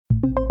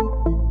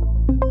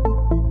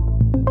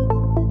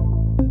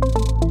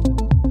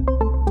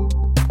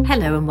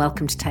Hello and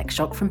welcome to Tech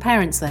Shock from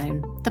Parent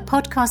Zone, the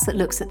podcast that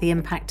looks at the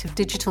impact of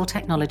digital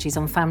technologies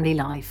on family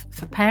life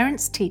for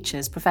parents,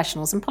 teachers,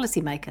 professionals and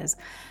policymakers.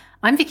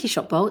 I'm Vicky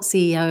Shotbolt,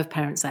 CEO of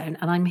Parent Zone,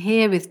 and I'm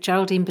here with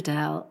Geraldine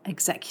Bedell,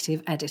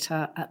 Executive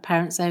Editor at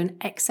Parent Zone,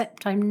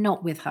 except I'm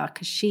not with her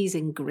because she's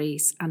in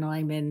Greece and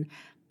I'm in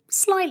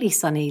slightly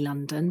sunny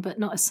London, but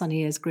not as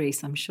sunny as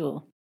Greece, I'm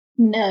sure.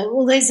 No,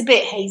 although it's a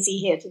bit hazy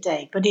here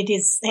today, but it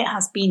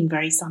has been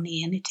very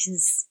sunny and it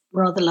is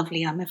rather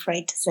lovely, I'm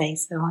afraid to say.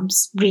 So I'm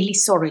really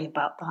sorry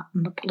about that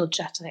and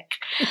apologetic.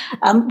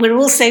 We're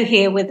also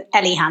here with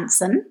Ellie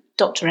Hansen,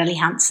 Dr. Ellie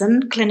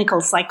Hansen,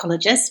 clinical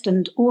psychologist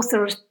and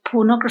author of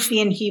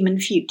Pornography and Human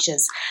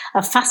Futures,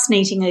 a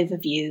fascinating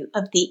overview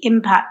of the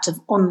impact of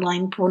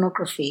online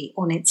pornography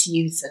on its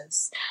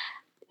users.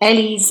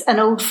 Ellie's an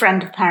old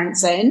friend of Parent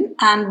Zone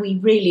and we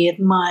really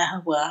admire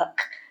her work.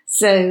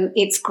 So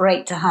it's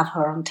great to have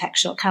her on Tech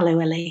Shock. Hello,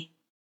 Ellie.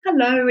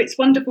 Hello, it's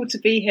wonderful to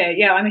be here.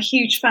 Yeah, I'm a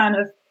huge fan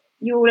of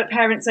you all at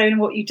Parent Zone and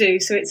what you do.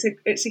 So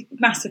it's a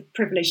massive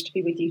privilege to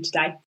be with you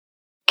today.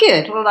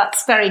 Good. Well,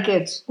 that's very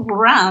good. All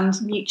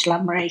round mutual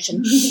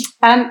admiration.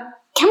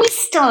 Can we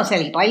start,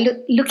 Ellie, by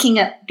looking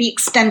at the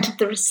extent of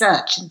the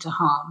research into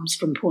harms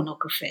from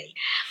pornography?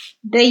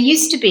 There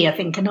used to be, I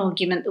think, an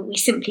argument that we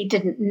simply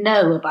didn't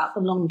know about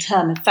the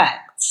long-term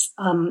effects.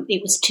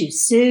 It was too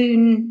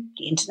soon,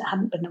 the internet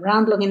hadn't been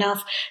around long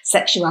enough,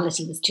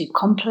 sexuality was too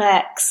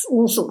complex,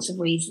 all sorts of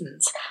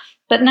reasons.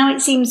 But now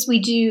it seems we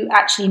do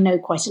actually know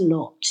quite a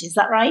lot. Is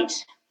that right?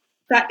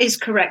 That is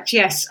correct,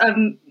 yes.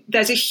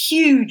 There's a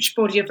huge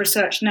body of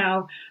research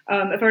now,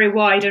 a very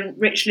wide and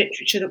rich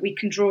literature that we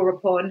can draw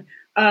upon.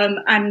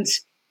 And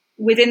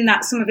within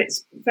that, some of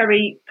it's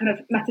very kind of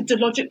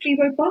methodologically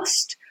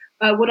robust.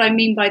 What I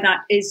mean by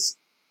that is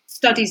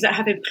studies that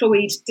have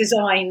employed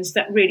designs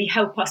that really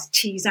help us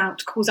tease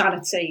out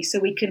causality. So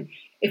we can,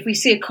 if we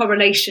see a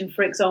correlation,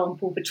 for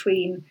example,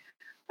 between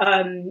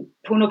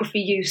pornography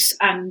use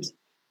and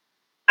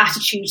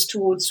attitudes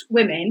towards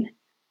women,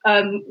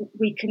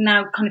 we can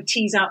now kind of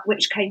tease out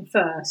which came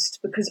first.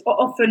 Because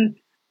often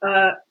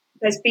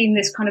there's been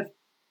this kind of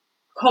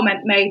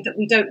comment made that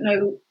we don't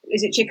know,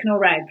 is it chicken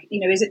or egg?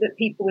 You know, is it that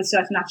people with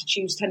certain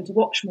attitudes tend to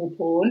watch more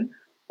porn?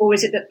 Or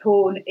is it that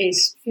porn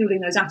is fueling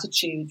those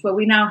attitudes? Well,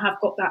 we now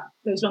have got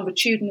those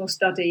longitudinal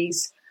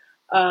studies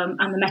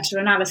and the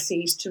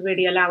meta-analyses to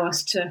really allow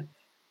us to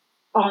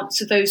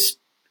answer those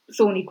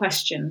thorny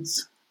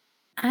questions.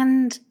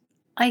 And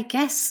I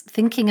guess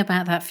thinking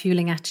about that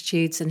fueling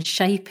attitudes and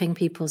shaping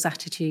people's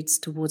attitudes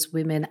towards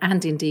women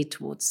and indeed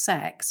towards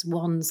sex,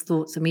 one's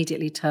thoughts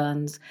immediately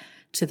turns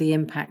to the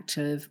impact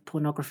of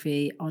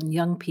pornography on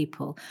young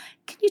people.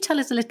 Can you tell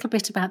us a little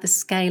bit about the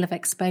scale of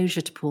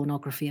exposure to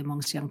pornography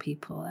amongst young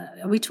people?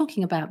 Are we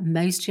talking about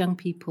most young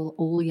people,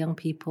 all young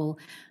people?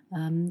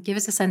 Give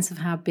us a sense of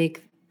how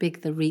big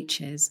the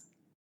reach is.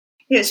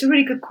 Yeah, it's a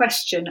really good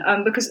question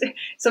because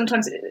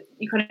sometimes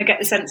you kind of get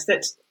the sense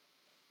that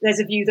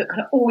there's a view that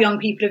kind of all young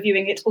people are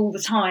viewing it all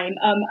the time,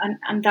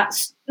 and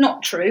that's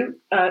not true,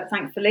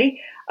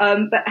 thankfully.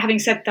 But having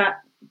said that,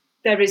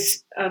 there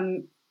is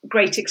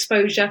great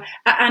exposure,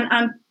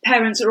 and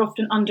parents are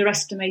often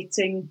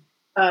underestimating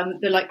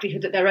the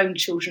likelihood that their own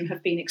children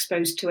have been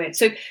exposed to it.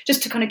 So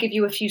just to kind of give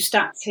you a few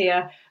stats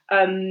here,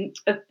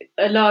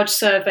 a large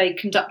survey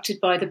conducted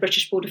by the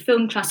British Board of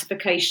Film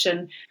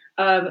Classification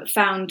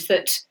found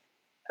that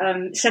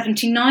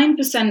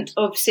 79%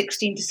 of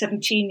 16 to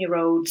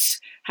 17-year-olds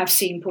have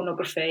seen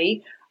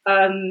pornography.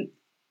 Then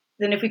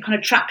if we kind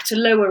of track to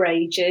lower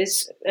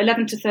ages,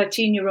 11 to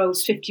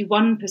 13-year-olds,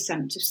 51%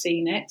 have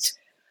seen it.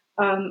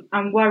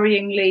 And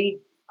worryingly,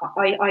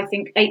 I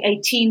think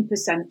 18%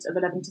 of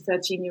 11 to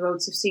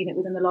 13-year-olds have seen it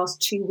within the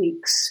last 2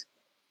 weeks.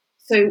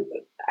 So,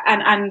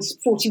 and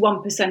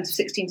 41% of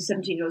 16 to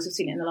 17-year-olds have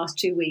seen it in the last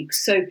 2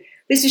 weeks. So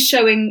this is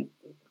showing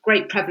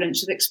great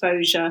prevalence of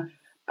exposure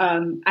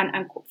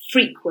and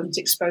frequent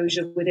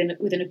exposure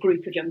within a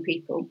group of young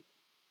people.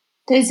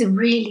 Those are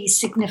really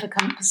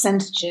significant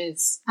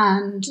percentages,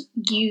 and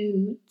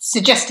you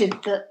suggested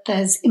that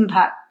there's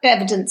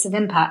evidence of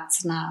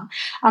impacts now.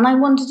 And I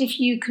wondered if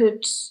you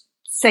could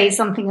say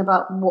something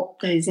about what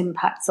those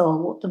impacts are,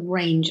 what the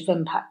range of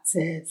impacts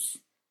is.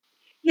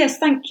 Yes,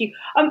 thank you.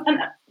 And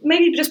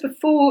maybe just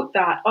before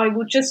that, I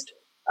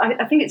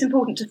think it's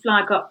important to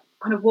flag up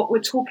kind of what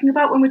we're talking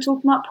about when we're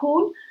talking about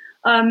porn,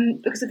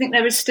 because I think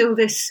there is still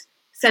this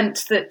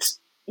sense that,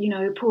 you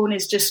know, porn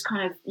is just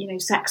kind of, you know,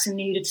 sex and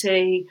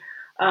nudity.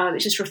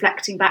 It's just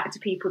reflecting back to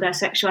people their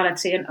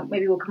sexuality, and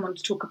maybe we'll come on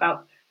to talk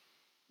about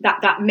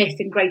that myth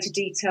in greater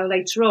detail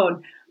later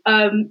on.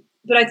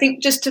 But I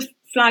think just to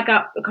flag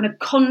up the kind of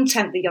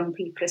content that young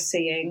people are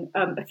seeing,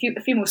 a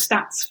few more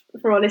stats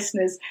for our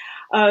listeners.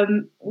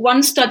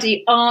 One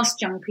study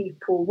asked young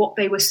people what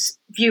they were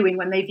viewing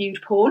when they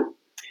viewed porn,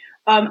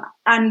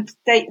 and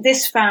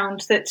this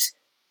found that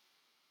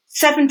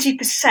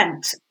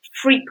 70%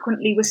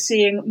 frequently were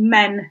seeing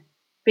men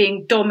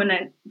being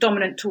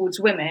dominant towards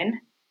women,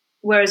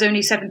 whereas only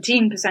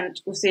 17%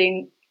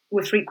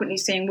 were frequently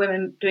seeing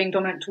women being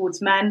dominant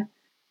towards men.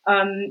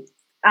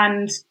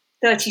 And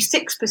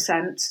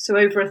 36%, so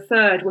over a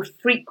third, were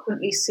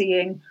frequently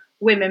seeing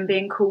women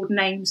being called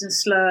names and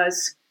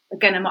slurs,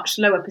 again, a much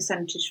lower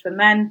percentage for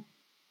men.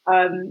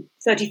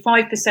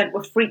 35%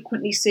 were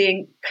frequently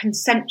seeing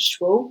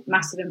consensual,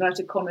 massive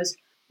inverted commas,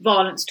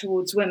 violence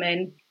towards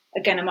women,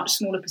 again, a much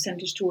smaller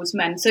percentage towards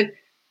men. So,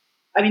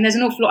 I mean, there's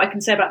an awful lot I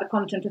can say about the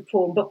content of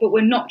porn, but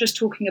we're not just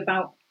talking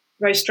about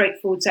very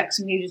straightforward sex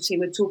and nudity.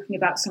 We're talking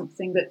about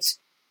something that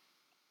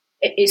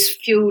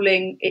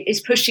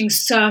is pushing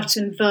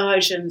certain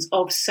versions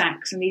of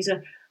sex, and these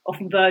are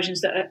often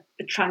versions that are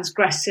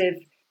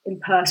transgressive,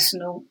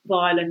 impersonal,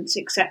 violent,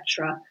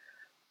 etc.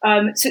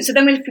 So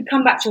then if we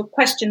come back to a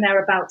question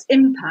there about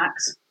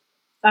impacts,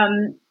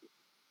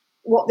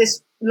 what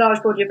this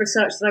large body of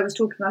research that I was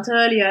talking about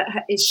earlier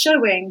is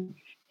showing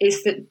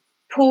is that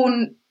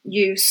porn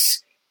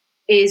use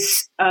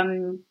is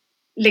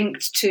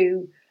linked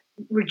to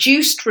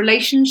reduced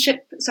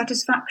relationship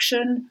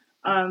satisfaction,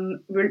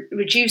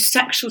 reduced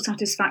sexual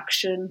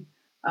satisfaction,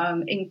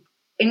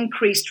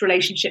 increased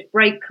relationship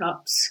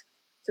breakups.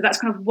 So that's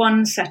kind of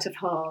one set of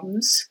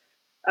harms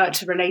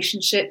to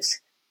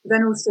relationships.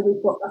 Then also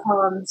we've got the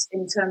harms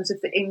in terms of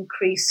the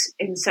increase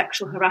in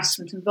sexual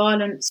harassment and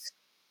violence,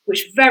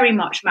 which very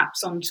much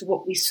maps onto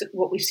what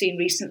we've seen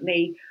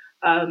recently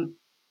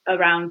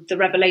around the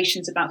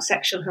revelations about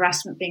sexual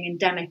harassment being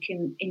endemic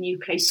in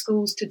UK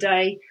schools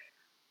today.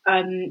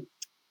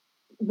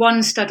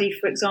 One study,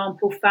 for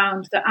example,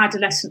 found that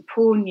adolescent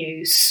porn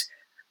use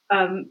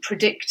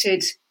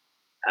predicted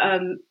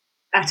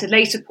at a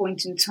later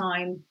point in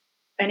time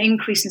an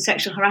increase in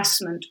sexual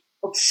harassment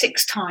of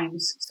 6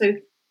 times. So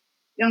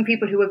young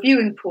people who were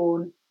viewing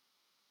porn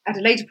at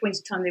a later point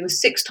in time, they were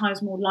 6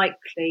 times more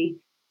likely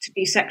to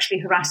be sexually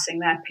harassing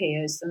their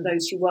peers than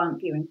those who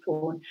weren't viewing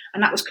porn.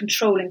 And that was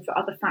controlling for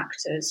other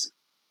factors.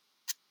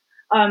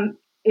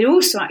 It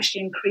also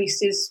actually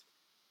increases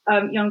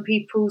young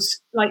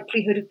people's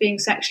likelihood of being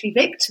sexually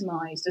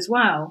victimized as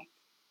well.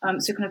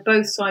 So kind of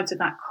both sides of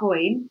that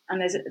coin, and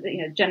there's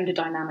a gender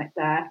dynamic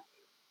there.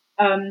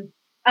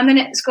 And then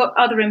it's got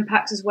other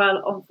impacts as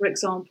well on, for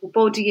example,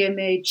 body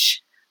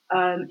image,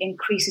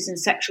 increases in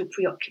sexual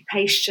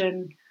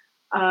preoccupation,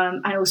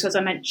 and also, as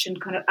I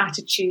mentioned, kind of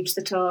attitudes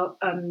that are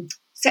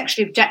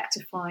sexually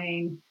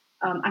objectifying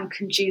and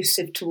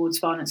conducive towards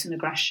violence and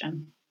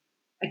aggression.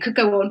 I could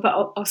go on, but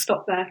I'll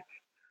stop there.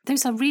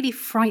 Those are really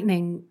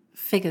frightening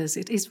figures.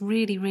 It is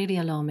really, really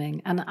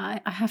alarming. And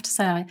I have to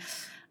say,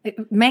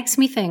 it makes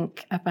me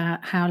think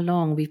about how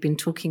long we've been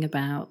talking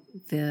about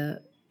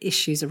the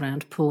issues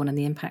around porn and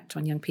the impact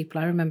on young people.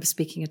 I remember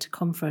speaking at a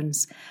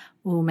conference,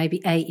 or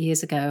maybe 8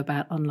 years ago,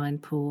 about online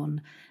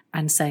porn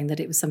and saying that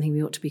it was something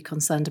we ought to be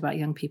concerned about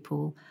young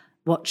people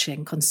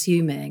watching,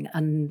 consuming.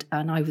 And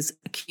I was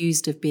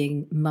accused of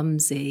being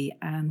mumsy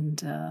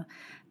and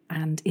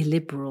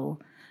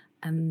illiberal.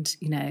 And,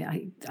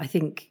 I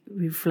think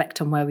we reflect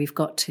on where we've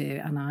got to,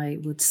 and I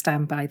would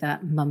stand by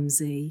that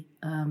mumsy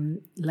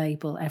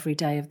label every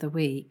day of the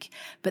week.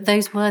 But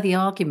those were the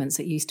arguments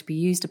that used to be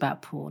used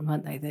about porn,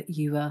 weren't they? That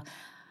you were,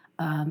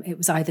 it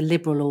was either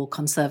liberal or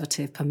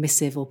conservative,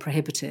 permissive or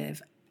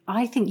prohibitive.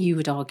 I think you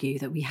would argue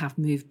that we have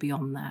moved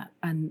beyond that,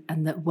 and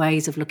that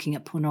ways of looking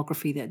at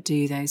pornography that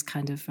do those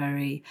kind of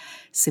very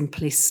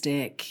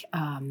simplistic,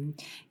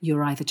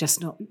 you're either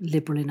just not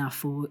liberal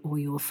enough or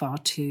you're far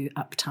too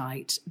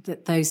uptight,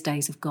 that those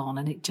days have gone,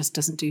 and it just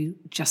doesn't do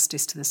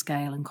justice to the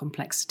scale and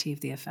complexity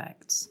of the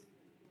effects.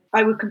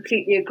 I would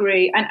completely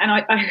agree. And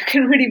I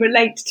can really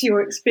relate to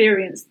your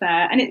experience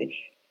there. And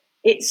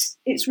it's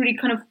really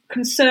kind of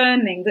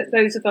concerning that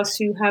those of us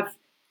who have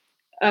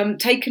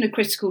taken a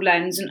critical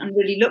lens and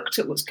really looked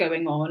at what's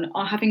going on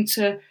are having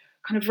to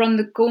kind of run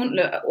the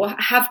gauntlet, or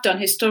have done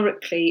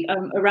historically,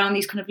 around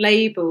these kind of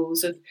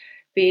labels of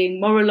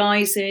being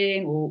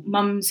moralising or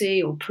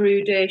mumsy or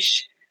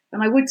prudish.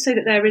 And I would say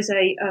that there is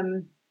a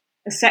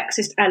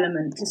sexist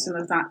element to some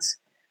of that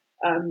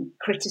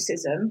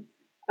criticism.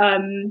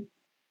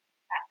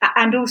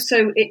 And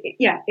also,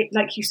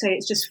 like you say,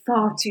 it's just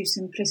far too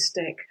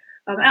simplistic.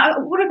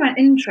 What I find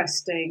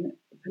interesting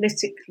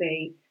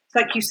politically,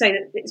 like you say,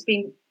 that it's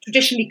been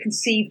traditionally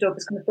conceived of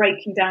as kind of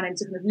breaking down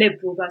into kind of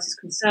liberal versus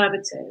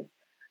conservative.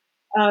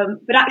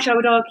 But actually, I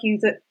would argue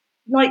that,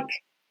 like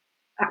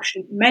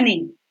actually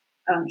many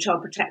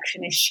child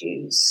protection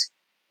issues,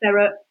 there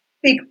are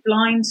big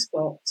blind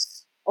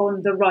spots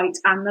on the right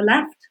and the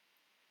left.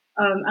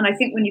 And I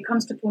think when it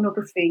comes to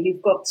pornography,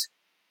 you've got,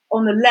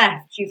 on the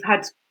left, you've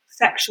had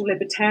sexual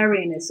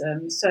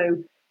libertarianism.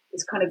 So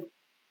it's kind of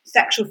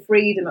sexual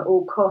freedom at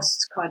all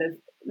costs kind of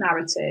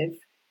narrative,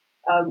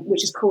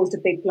 which has caused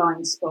a big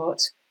blind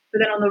spot. But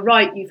then on the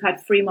right, you've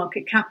had free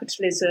market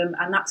capitalism,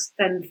 and that's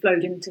then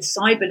flowed into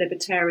cyber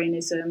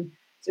libertarianism.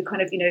 So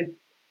kind of,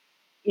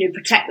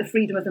 protect the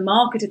freedom of the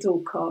market at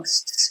all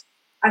costs.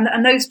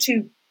 And those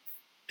two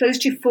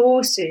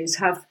forces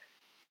have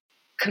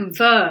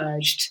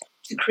converged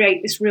to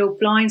create this real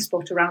blind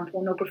spot around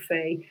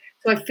pornography.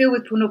 So I feel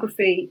with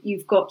pornography,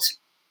 you've got,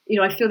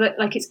 I feel that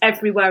like it's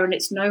everywhere and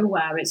it's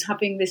nowhere. It's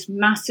having this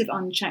massive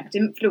unchecked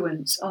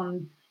influence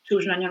on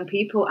children and young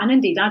people, and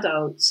indeed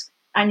adults.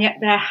 and yet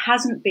there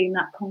hasn't been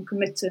that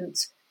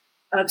concomitant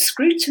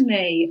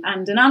scrutiny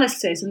and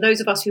analysis. And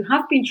those of us who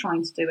have been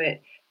trying to do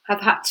it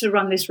have had to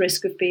run this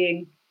risk of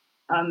being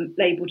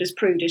labelled as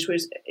prudish,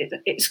 whereas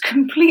it's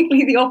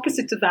completely the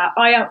opposite of that.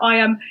 I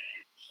am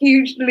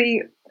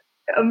hugely,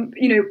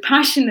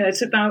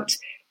 passionate about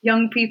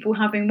young people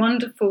having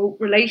wonderful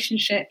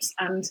relationships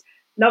and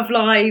love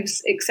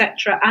lives,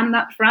 etc., and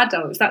that for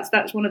adults.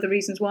 That's one of the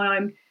reasons why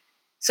I'm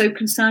so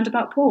concerned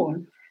about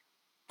porn.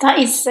 That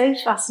is so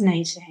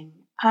fascinating.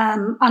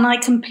 And I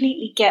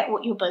completely get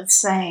what you're both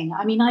saying.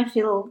 I mean, I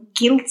feel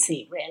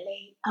guilty,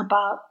 really,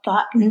 about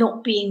that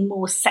not being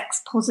more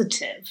sex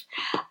positive.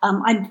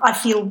 I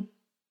feel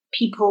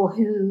people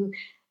who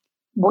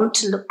want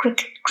to look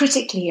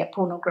critically at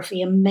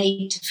pornography are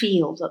made to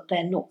feel that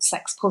they're not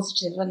sex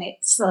positive, and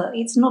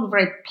it's not a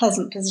very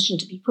pleasant position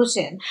to be put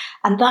in.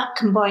 And that,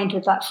 combined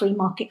with that free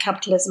market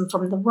capitalism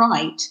from the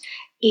right,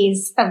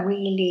 is a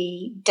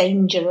really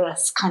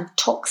dangerous kind of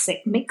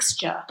toxic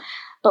mixture.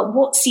 But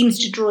what seems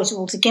to draw it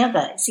all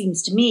together, it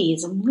seems to me,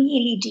 is a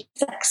really deep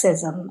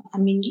sexism. I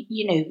mean,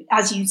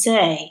 as you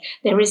say,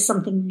 there is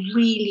something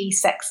really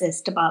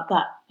sexist about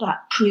that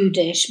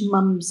prudish,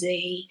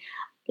 mumsy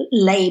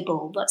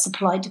label that's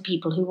applied to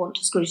people who want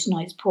to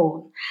scrutinise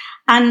porn.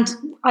 And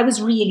I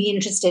was really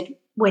interested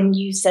when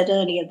you said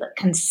earlier that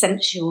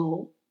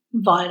consensual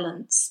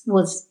violence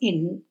was,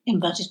 in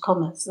inverted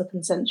commas, the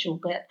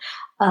consensual bit,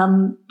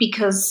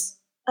 because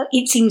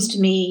it seems to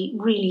me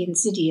really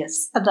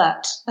insidious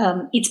that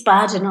it's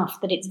bad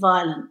enough that it's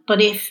violent,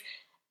 but if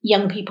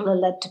young people are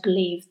led to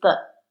believe that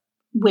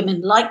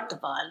women like the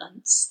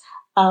violence,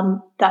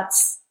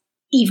 that's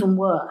even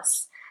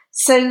worse.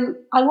 So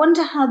I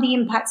wonder how the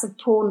impacts of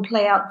porn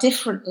play out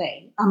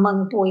differently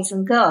among boys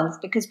and girls,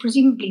 because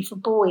presumably for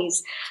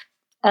boys,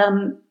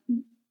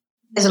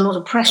 there's a lot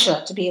of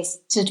pressure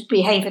to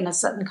behave in a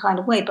certain kind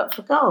of way, but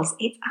for girls,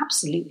 it's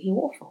absolutely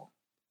awful.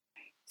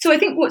 So I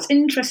think what's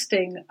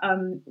interesting,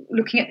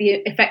 looking at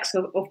the effects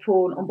of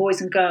porn on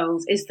boys and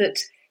girls, is that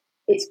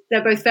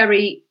they're both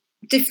very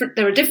different.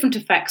 There are different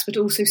effects, but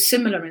also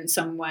similar in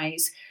some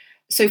ways.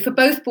 So for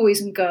both boys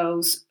and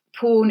girls,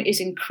 porn is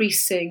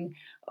increasing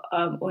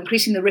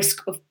the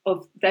risk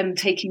of them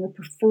taking a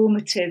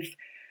performative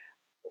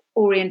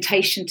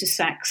orientation to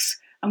sex.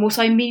 And what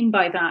I mean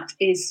by that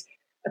is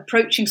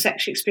approaching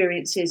sexual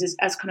experiences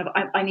as kind of,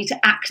 I need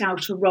to act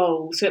out a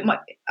role. So it might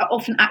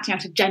often acting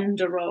out a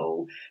gender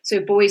role. So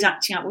boys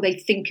acting out what they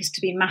think is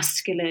to be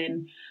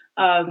masculine,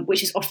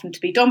 which is often to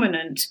be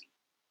dominant,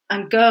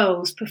 and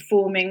girls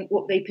performing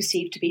what they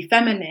perceive to be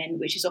feminine,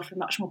 which is often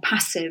much more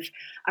passive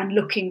and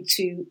looking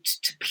to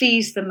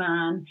please the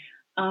man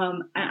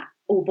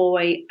or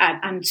boy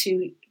and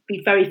to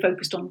be very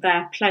focused on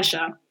their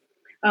pleasure.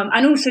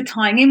 And also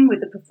tying in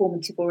with the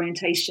performative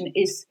orientation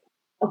is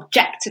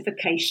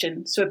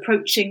objectification, so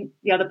approaching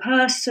the other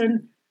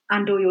person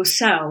and or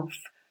yourself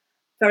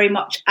very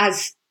much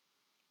as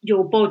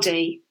your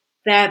body,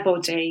 their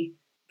body,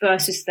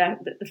 versus the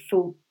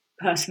full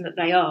person that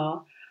they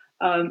are.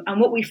 And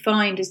what we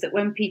find is that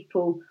when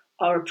people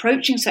are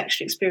approaching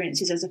sexual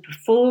experiences as a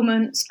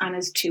performance and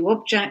as two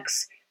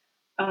objects,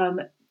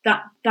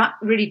 that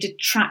really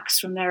detracts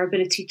from their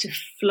ability to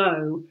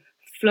flow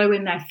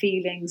in their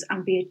feelings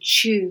and be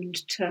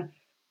attuned to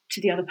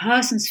the other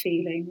person's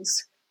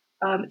feelings.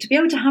 To be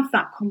able to have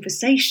that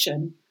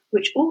conversation,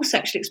 which all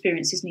sexual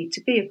experiences need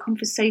to be, a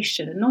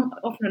conversation,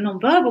 often a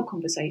non-verbal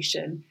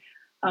conversation,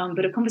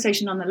 but a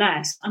conversation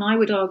nonetheless. And I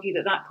would argue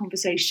that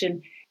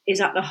conversation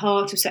is at the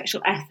heart of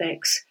sexual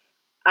ethics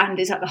and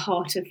is at the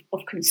heart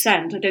of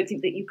consent. I don't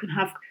think that you can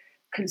have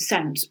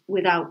consent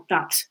without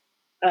that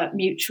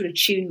mutual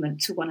attunement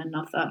to one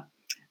another.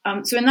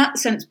 So in that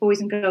sense,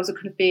 boys and girls are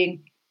kind of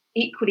being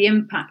equally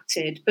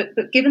impacted.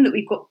 But given that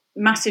we've got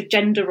massive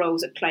gender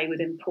roles at play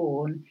within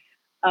porn,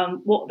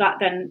 what that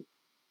then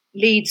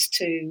leads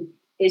to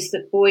is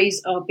that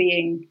boys are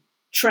being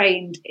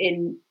trained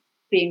in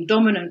being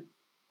dominant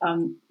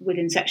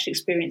within sexual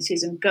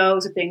experiences, and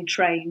girls are being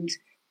trained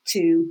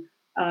to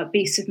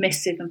be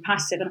submissive and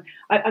passive. And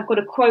I've got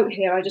a quote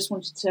here I just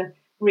wanted to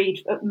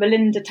read.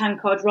 Melinda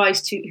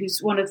Tankard-Rice, who's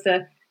one of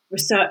the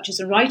researchers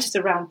and writers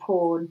around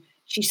porn,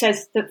 she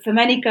says that for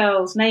many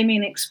girls, naming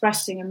and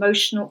expressing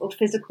emotional or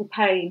physical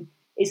pain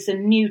is the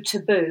new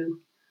taboo,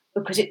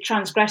 because it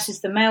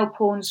transgresses the male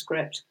porn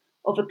script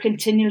of a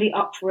continually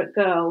up for it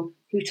girl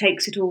who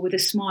takes it all with a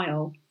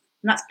smile.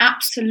 And that's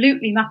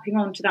absolutely mapping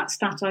on to that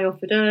stat I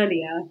offered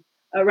earlier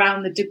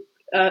around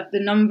the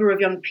number of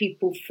young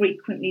people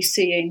frequently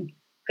seeing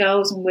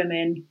girls and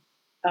women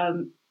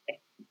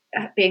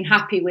being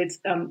happy with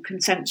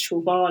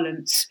consensual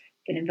violence,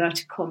 in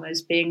inverted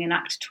commas, being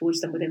enacted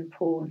towards them within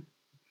porn.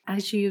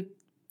 As you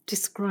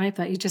describe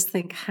that, you just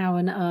think, how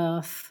on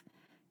earth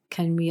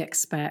can we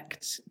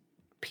expect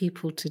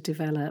people to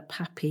develop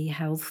happy,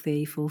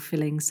 healthy,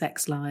 fulfilling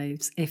sex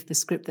lives if the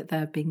script that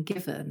they're being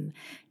given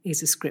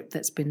is a script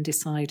that's been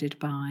decided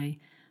by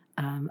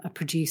a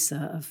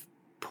producer of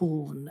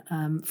porn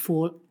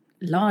for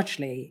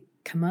largely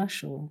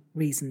commercial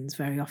reasons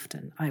very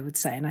often, I would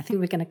say. And I think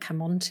we're going to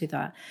come on to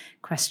that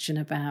question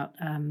about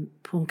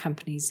porn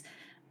companies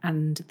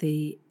and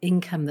the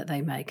income that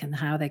they make and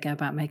how they go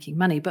about making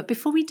money. But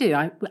before we do,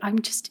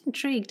 I'm just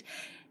intrigued.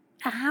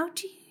 How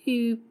do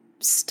you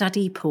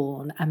study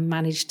porn and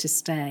manage to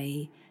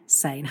stay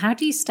sane? How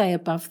do you stay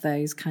above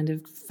those kind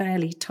of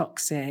fairly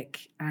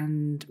toxic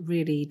and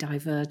really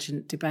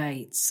divergent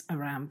debates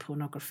around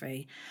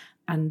pornography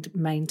and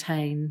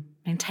maintain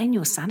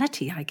your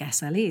sanity, I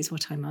guess, Ellie, is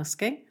what I'm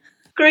asking.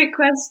 Great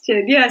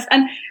question. Yes.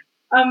 And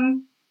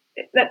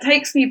that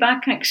takes me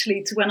back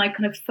actually to when I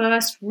kind of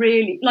first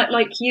really,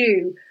 like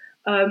you,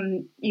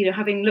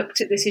 having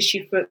looked at this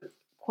issue for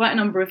quite a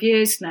number of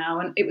years now.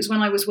 And it was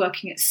when I was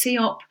working at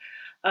CEOP,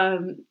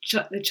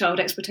 the Child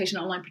Exploitation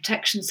Online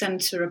Protection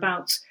Centre,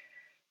 about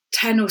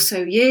 10 or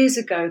so years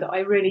ago, that I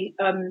really,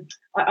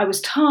 I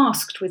was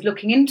tasked with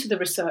looking into the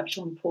research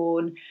on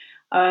porn,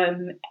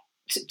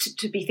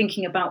 to be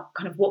thinking about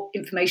kind of what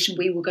information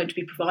we were going to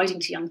be providing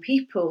to young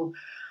people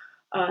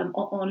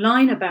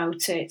online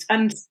about it.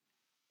 And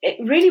it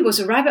really was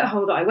a rabbit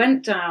hole that I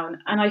went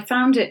down, and I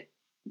found it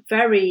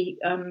very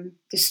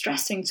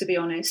distressing, to be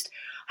honest,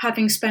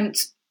 having spent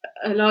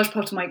a large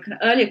part of my kind of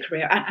earlier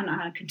career, and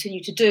I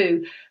continue to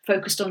do,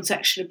 focused on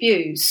sexual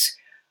abuse.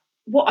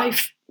 What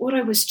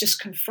I was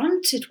just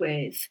confronted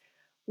with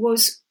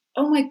was,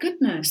 oh my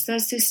goodness,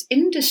 there's this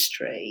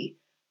industry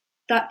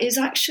that is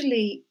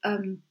actually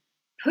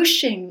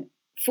pushing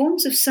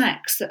forms of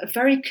sex that are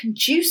very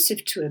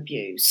conducive to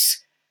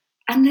abuse,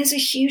 and there's a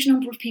huge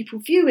number of people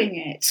viewing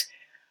it.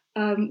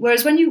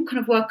 Whereas when you kind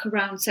of work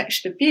around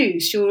sexual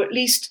abuse, you're at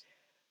least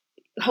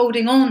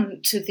holding on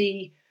to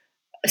the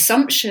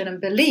assumption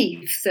and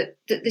belief that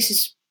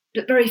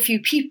very few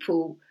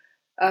people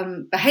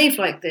behave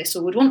like this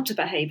or would want to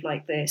behave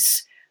like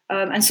this.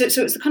 And so it's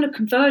the kind of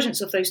convergence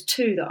of those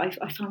two that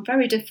I found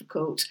very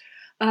difficult.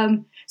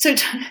 So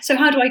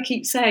how do I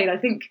keep sane? I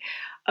think,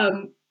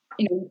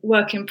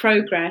 work in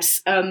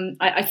progress.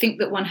 I think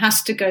that one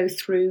has to go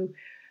through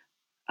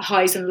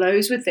highs and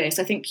lows with this.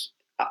 I think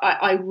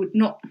I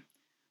wouldn't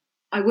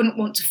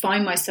want to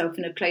find myself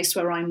in a place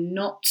where I'm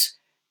not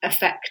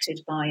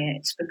affected by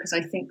it, because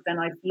I think then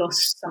I've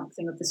lost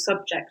something of the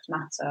subject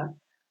matter.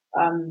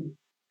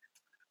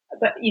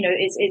 But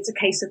it's a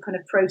case of kind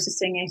of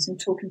processing it and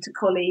talking to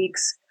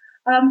colleagues.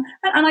 And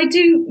I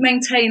do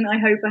maintain, I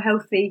hope, a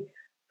healthy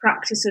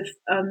practice of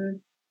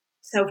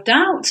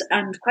self-doubt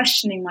and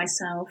questioning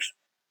myself,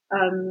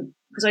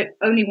 because I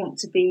only want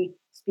to be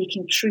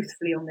speaking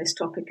truthfully on this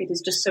topic. It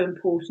is just so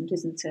important,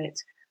 isn't it?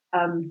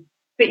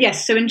 But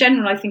yes, so in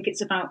general, I think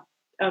it's about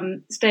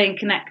staying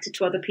connected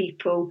to other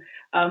people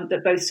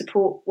that both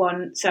support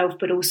oneself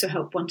but also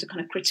help one to kind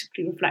of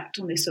critically reflect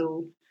on this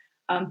all,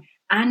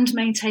 and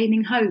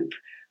maintaining hope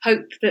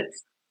that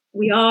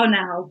we are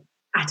now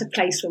at a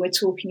place where we're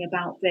talking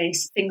about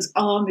this. Things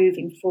are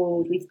moving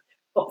forward. We've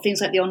got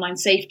things like the Online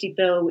Safety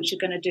Bill, which are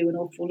going to do an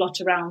awful lot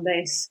around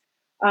this.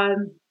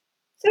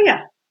 So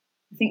yeah,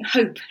 I think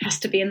hope has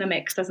to be in the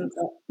mix, doesn't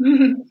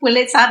it? Well,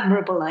 it's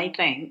admirable, I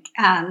think,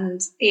 and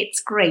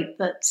it's great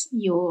that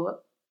you're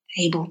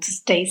able to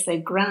stay so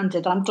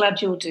grounded. I'm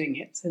glad you're doing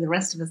it, so the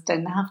rest of us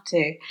don't have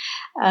to.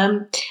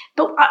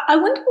 But I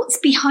wonder what's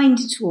behind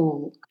it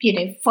all.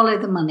 Follow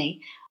the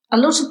money. A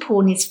lot of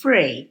porn is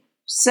free.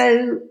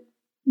 So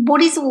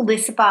what is all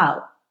this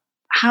about?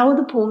 How are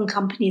the porn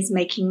companies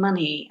making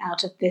money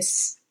out of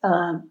this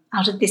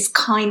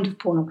kind of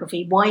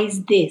pornography? Why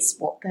is this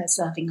what they're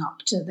serving up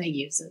to their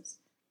users?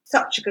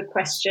 Such a good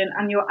question,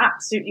 and you're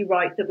absolutely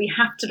right that we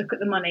have to look at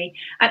the money.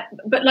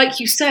 But like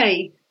you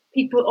say,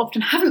 people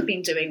often haven't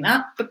been doing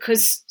that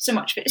because so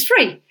much of it is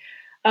free.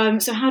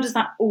 So how does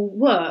that all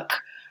work?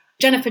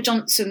 Jennifer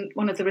Johnson,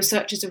 one of the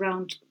researchers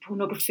around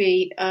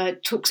pornography,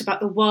 talks about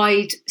the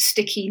wide,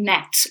 sticky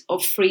net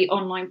of free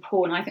online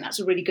porn. I think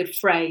that's a really good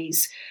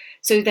phrase.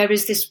 So there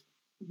is this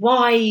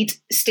wide,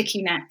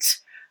 sticky net,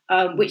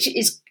 which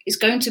is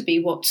going to be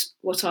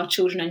what our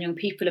children and young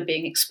people are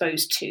being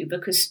exposed to,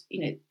 because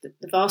the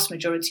vast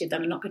majority of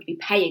them are not going to be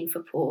paying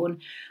for porn,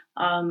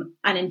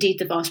 and indeed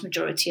the vast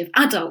majority of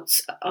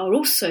adults are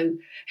also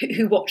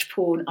who watch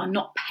porn are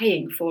not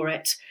paying for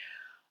it.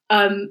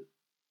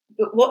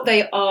 But what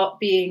they are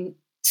being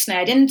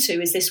snared into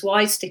is this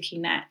wide sticky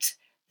net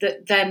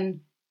that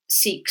then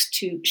seeks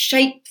to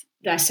shape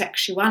their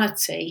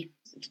sexuality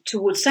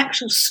towards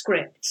sexual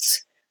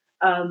scripts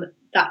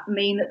that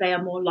mean that they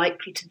are more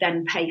likely to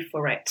then pay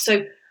for it.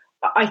 So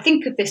I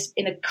think of this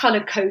in a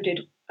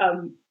colour-coded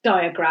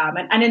diagram,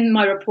 and in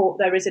my report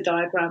there is a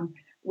diagram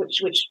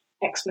which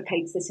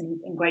explicates this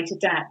in greater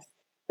depth.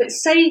 But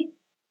say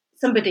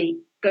somebody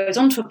goes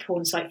onto a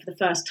porn site for the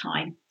first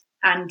time,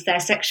 and their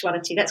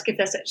sexuality, let's give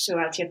their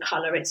sexuality a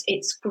colour,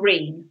 it's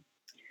green.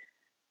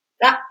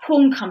 That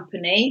porn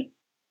company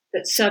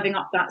that's serving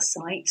up that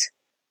site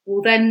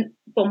will then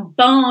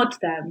bombard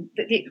them.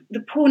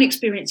 The porn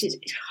experience is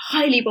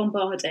highly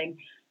bombarding.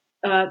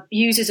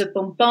 Users are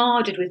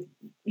bombarded with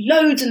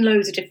loads and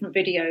loads of different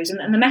videos,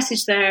 and the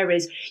message there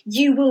is,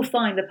 you will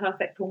find the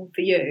perfect porn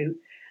for you.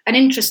 And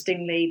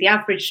interestingly, the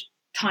average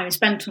time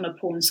spent on a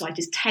porn site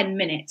is 10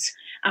 minutes.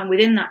 And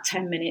within that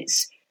 10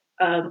 minutes,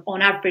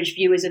 on average,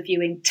 viewers are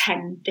viewing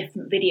 10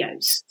 different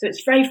videos. So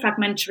it's a very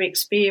fragmentary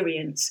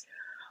experience.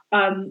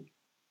 And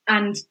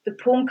the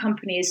porn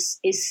company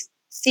is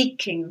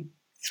seeking,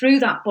 through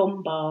that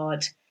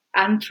bombard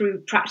and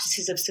through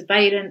practices of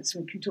surveillance,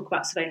 we can talk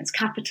about surveillance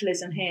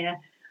capitalism here,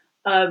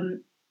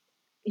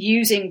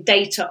 using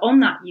data on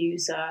that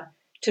user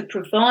to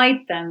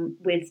provide them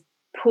with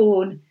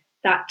porn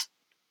that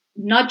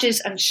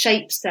nudges and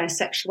shapes their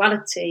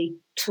sexuality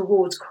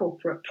towards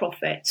corporate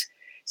profit.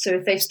 So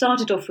if they've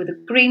started off with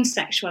a green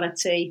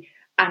sexuality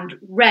and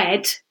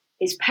red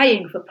is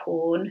paying for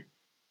porn,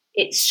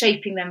 it's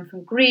shaping them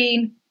from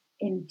green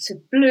into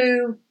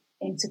blue,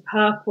 into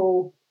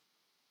purple,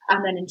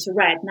 and then into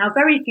red. Now,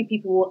 very few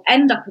people will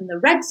end up in the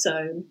red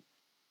zone,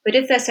 but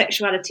if their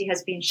sexuality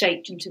has been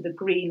shaped into the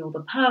green or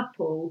the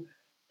purple,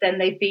 then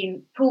they've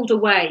been pulled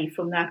away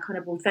from their kind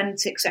of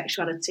authentic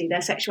sexuality,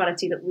 their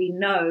sexuality that we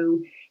know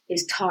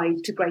is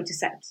tied to greater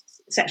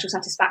sexual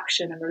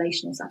satisfaction and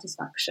relational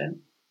satisfaction.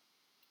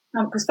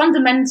 Because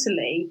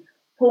fundamentally,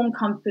 porn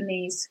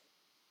companies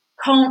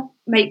can't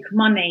make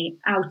money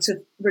out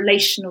of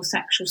relational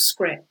sexual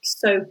scripts.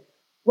 So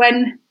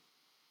when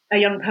a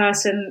young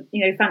person,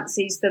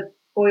 fancies the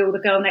boy or the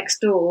girl next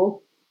door,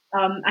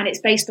 and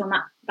it's based on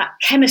that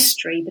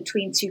chemistry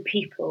between two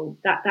people,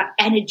 that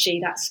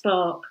energy, that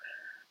spark,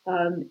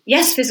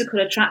 yes, physical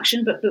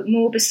attraction, but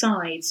more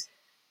besides.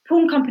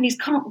 Porn companies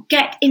can't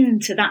get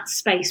into that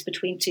space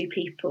between two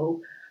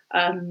people.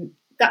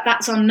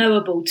 That's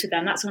unknowable to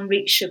them. That's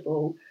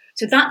unreachable.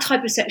 So that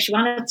type of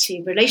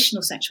sexuality,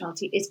 relational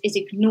sexuality, is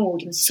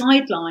ignored and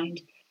sidelined.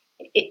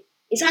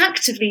 It's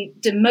actively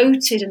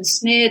demoted and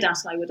sneered at,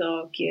 I would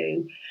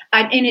argue.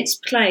 And in its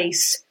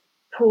place,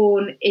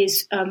 porn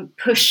is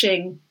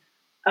pushing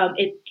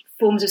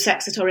forms of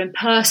sex that are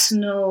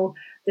impersonal,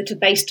 that are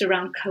based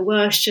around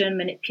coercion,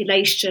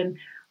 manipulation,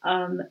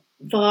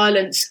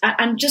 violence,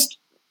 and just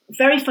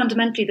very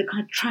fundamentally the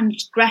kind of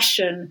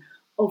transgression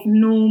of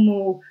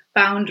normal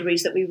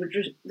boundaries that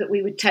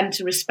we would tend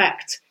to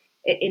respect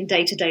in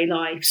day-to-day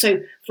life.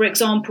 So, for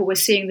example, we're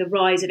seeing the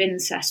rise of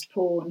incest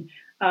porn.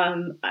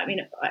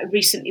 I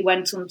recently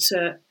went onto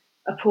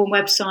a porn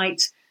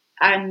website,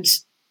 and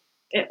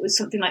it was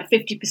something like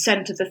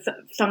 50% of the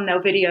thumbnail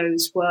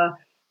videos were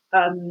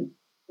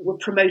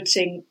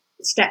promoting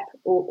step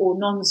or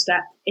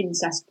non-step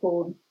incest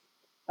porn.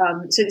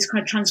 So this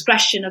kind of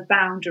transgression of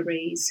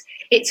boundaries.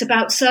 It's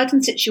about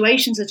certain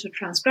situations that are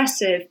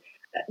transgressive,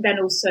 then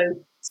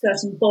also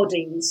certain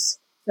bodies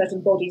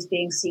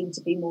being seen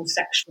to be more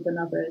sexual than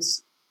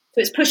others.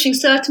 So it's pushing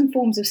certain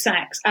forms of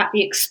sex at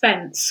the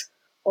expense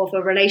of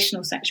a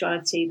relational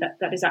sexuality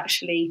that is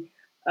actually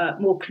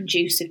more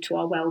conducive to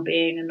our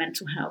well-being and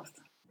mental health.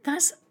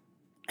 That's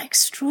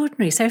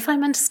extraordinary. So if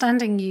I'm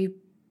understanding you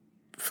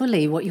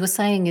fully, what you're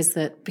saying is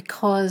that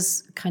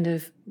because kind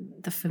of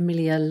the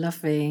familiar,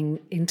 loving,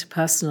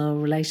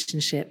 interpersonal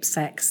relationship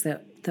sex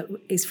that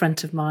is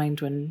front of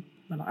mind when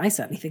I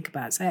certainly think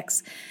about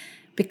sex,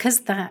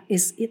 because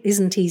it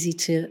isn't easy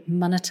to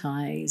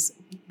monetize,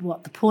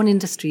 what the porn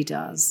industry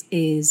does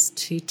is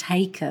to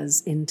take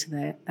us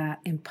into that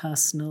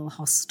impersonal,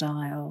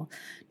 hostile,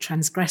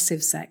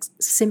 transgressive sex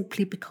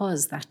simply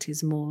because that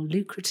is more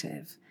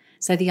lucrative.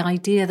 So the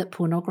idea that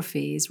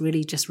pornography is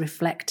really just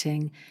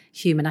reflecting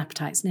human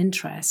appetites and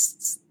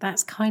interests,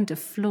 that's kind of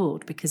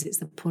flawed because it's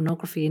the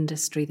pornography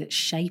industry that's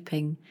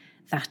shaping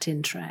that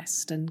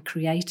interest and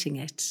creating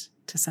it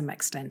to some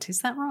extent.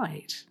 Is that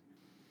right?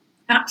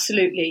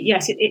 Absolutely,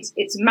 yes.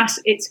 It's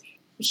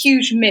a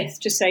huge myth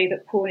to say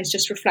that porn is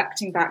just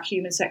reflecting back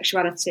human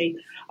sexuality.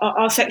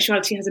 Our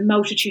sexuality has a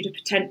multitude of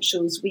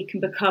potentials. We can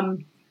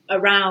become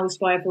aroused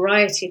by a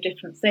variety of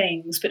different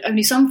things, but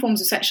only some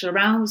forms of sexual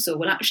arousal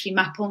will actually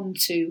map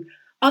onto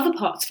other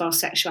parts of our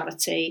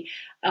sexuality,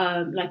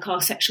 like our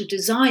sexual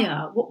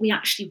desire, what we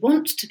actually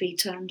want to be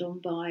turned on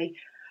by,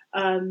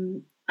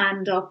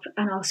 and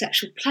our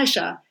sexual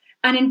pleasure,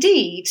 and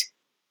indeed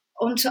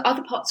onto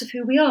other parts of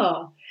who we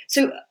are.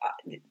 So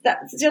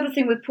that's the other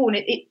thing with porn.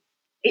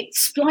 It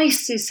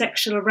splices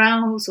sexual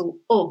arousal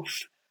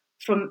off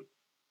from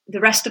the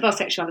rest of our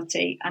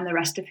sexuality and the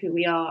rest of who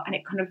we are, and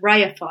it kind of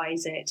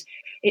reifies it.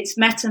 Its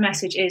meta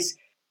message is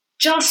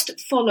just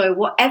follow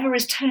whatever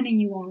is turning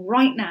you on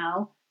right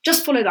now.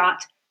 Just follow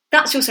that.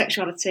 That's your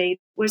sexuality.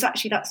 Whereas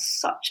actually that's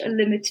such a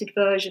limited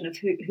version of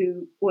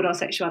what our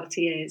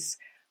sexuality is.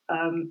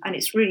 And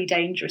it's really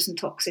dangerous and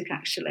toxic,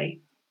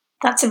 actually.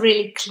 That's a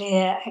really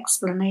clear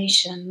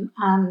explanation,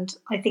 and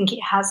I think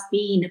it has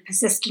been a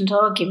persistent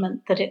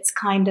argument that it's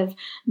kind of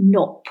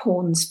not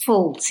porn's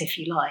fault, if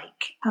you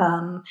like.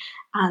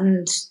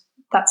 And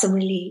that's a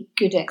really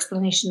good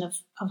explanation of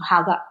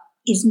how that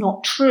is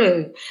not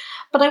true.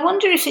 But I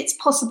wonder if it's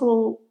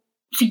possible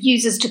for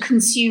users to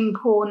consume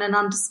porn and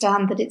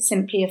understand that it's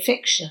simply a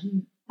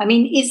fiction. I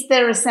mean, is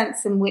there a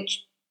sense in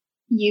which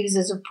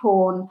users of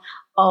porn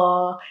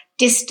are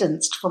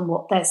distanced from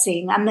what they're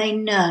seeing and they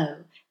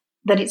know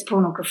that it's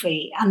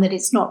pornography and that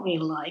it's not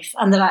real life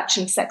and that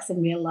actually sex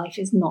in real life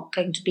is not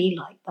going to be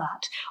like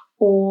that?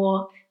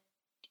 or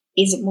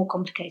is it more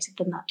complicated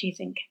than that, do you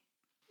think?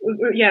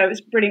 Yeah, it was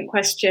a brilliant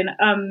question.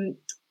 And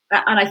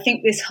I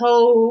think this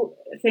whole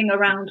thing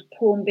around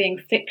porn being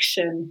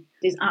fiction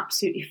is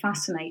absolutely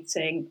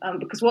fascinating,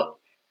 because what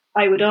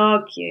I would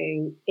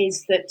argue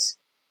is that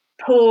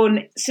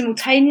porn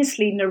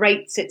simultaneously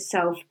narrates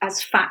itself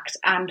as fact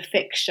and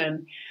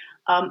fiction,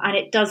 and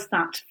it does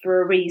that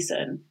for a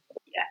reason.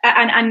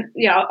 And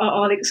yeah,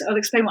 I'll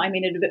explain what I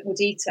mean in a bit more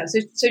detail.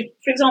 So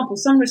for example,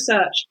 some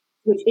research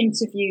which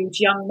interviewed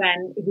young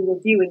men who were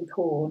viewing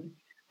porn,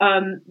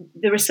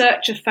 the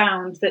researcher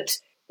found that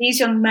these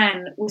young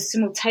men were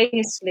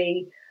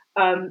simultaneously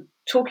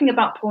talking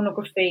about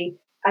pornography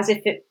as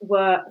if it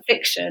were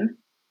fiction,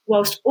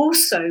 whilst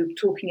also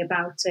talking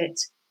about it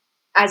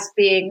as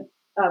being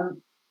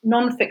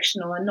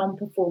non-fictional and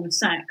non-performed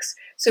sex.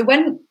 So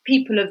when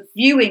people are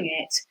viewing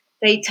it,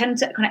 they tend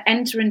to kind of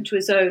enter into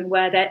a zone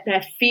where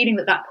they're feeling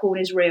that porn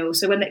is real.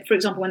 So when they, for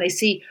example, when they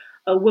see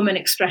a woman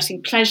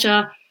expressing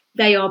pleasure,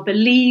 they are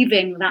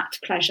believing that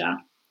pleasure.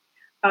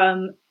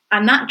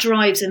 And that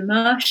drives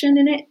immersion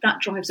in it, that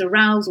drives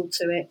arousal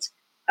to it,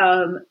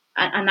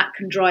 and that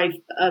can drive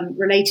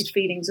related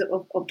feelings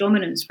of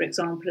dominance, for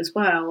example, as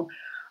well.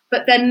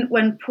 But then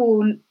when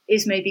porn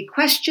is maybe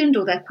questioned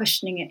or they're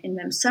questioning it in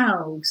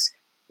themselves,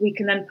 we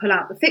can then pull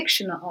out the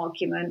fiction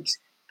argument,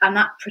 and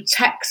that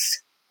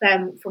protects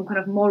them from kind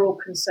of moral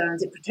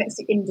concerns. It protects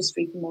the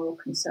industry from moral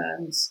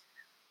concerns.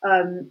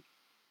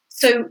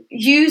 So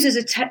users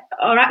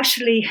are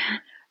actually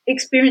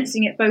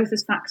experiencing it both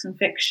as facts and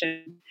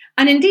fiction.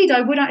 And indeed,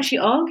 I would actually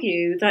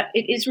argue that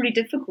it is really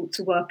difficult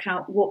to work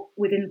out what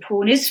within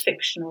porn is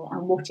fictional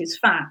and what is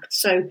fact.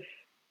 So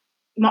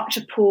much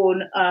of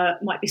porn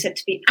might be said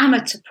to be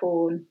amateur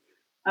porn.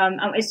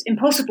 And it's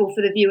impossible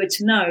for the viewer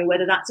to know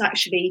whether that's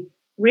actually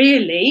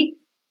really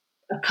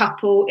a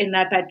couple in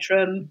their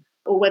bedroom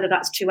or whether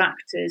that's two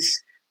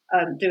actors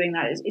doing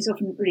that. It's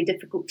often really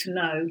difficult to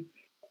know.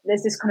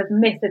 There's this kind of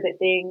myth of it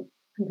being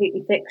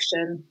completely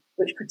fiction,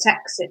 which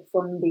protects it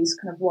from these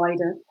kind of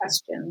wider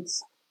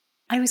questions.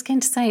 I was going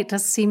to say, it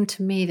does seem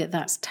to me that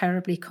that's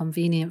terribly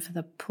convenient for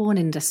the porn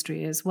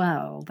industry as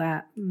well,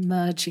 that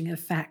merging of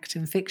fact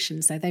and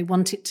fiction. So they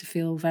want it to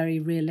feel very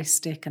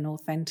realistic and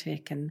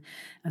authentic, and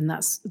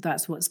that's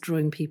what's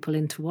drawing people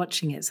into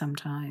watching it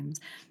sometimes.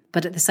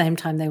 But at the same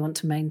time, they want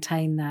to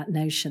maintain that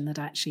notion that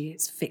actually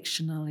it's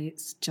fictional.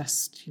 It's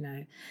just,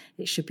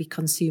 it should be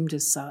consumed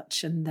as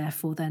such, and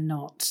therefore they're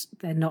not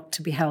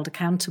to be held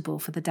accountable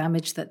for the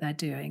damage that they're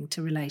doing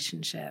to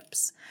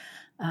relationships.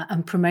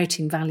 And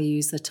promoting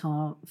values that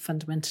are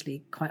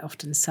fundamentally quite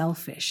often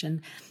selfish.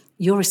 And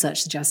your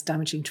research suggests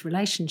damaging to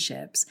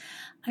relationships.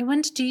 I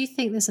wonder, do you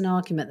think there's an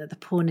argument that the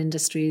porn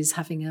industry is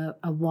having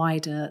a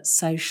wider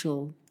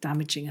social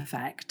damaging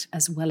effect,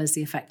 as well as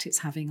the effect it's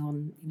having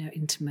on,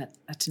 intimate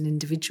at an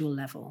individual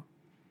level?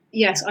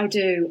 Yes, I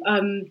do.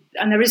 And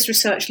there is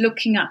research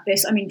looking at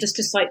this. I mean, just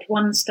to cite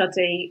one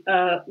study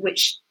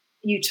which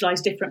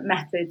utilised different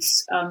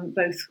methods,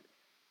 both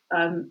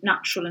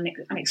natural and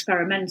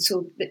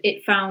experimental,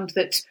 it found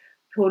that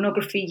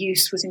pornography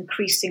use was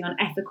increasing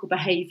unethical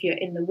behaviour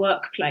in the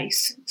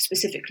workplace,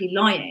 specifically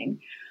lying.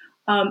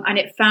 And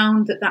it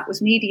found that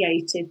was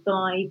mediated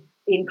by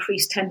the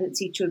increased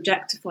tendency to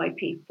objectify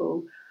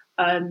people.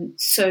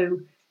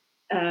 So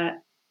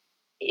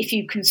if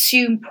you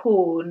consume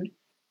porn,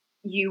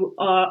 you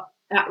are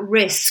at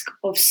risk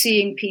of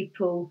seeing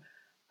people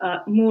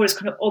more as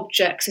kind of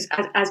objects,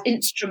 as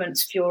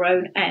instruments for your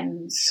own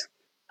ends.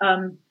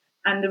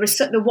 And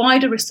the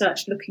wider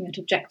research looking at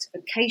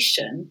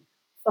objectification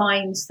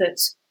finds that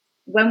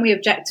when we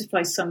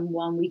objectify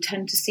someone, we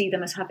tend to see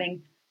them as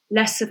having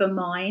less of a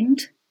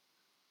mind,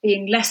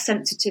 being less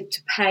sensitive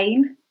to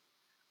pain,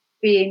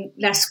 being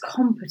less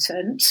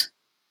competent,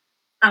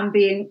 and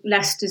being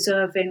less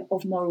deserving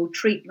of moral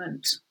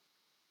treatment.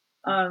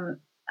 And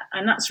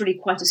that's really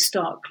quite a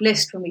stark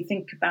list when we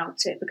think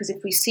about it, because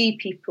if we see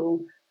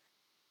people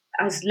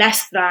as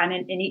less than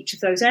in each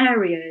of those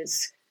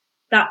areas,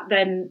 that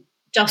then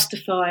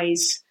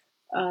justifies,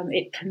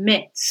 it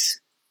permits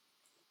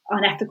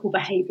unethical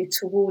behaviour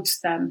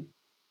towards them.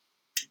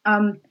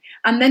 And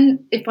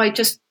then if I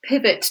just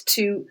pivot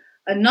to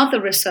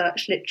another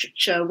research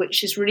literature,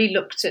 which has really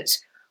looked at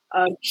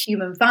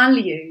human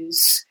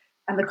values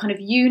and the kind of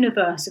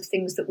universe of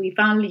things that we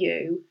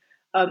value,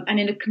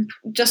 and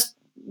just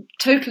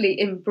totally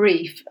in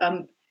brief,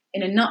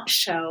 in a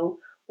nutshell,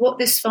 what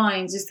this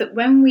finds is that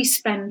when we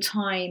spend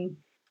time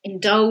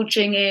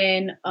indulging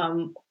in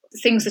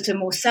things that are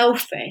more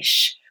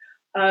selfish,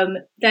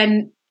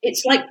 then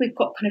it's like we've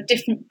got kind of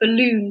different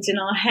balloons in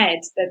our head.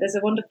 There's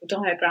a wonderful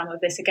diagram of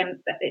this,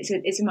 again,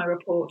 it's in my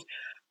report,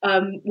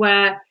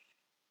 where,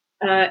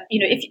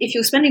 if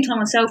you're spending time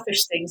on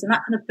selfish things and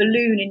that kind of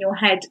balloon in your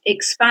head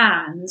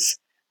expands,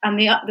 and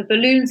the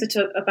balloons that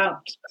are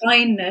about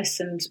kindness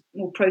and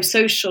more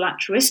pro-social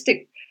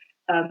altruistic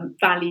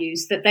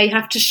values, that they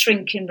have to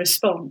shrink in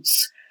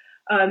response.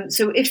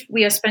 So if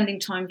we are spending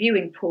time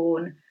viewing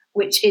porn,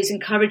 which is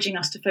encouraging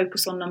us to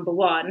focus on number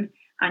one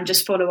and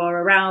just follow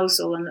our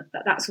arousal, and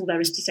that's all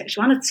there is to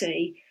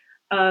sexuality,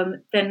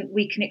 then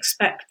we can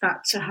expect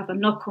that to have a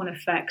knock-on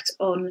effect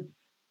on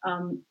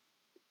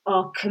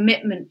our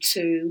commitment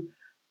to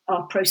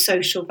our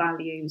pro-social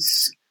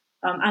values.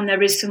 And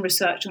there is some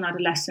research on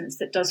adolescence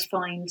that does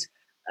find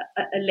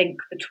a link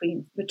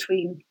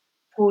between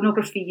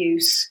pornography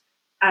use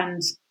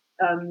and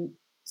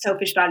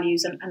selfish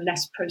values and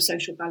less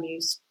pro-social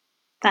values.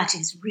 That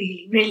is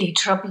really, really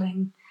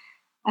troubling.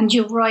 And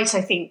you're right,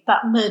 I think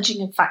that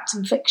merging of fact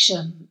and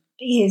fiction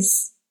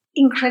is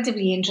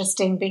incredibly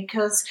interesting,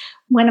 because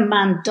when a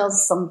man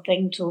does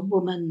something to a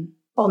woman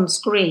on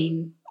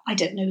screen, I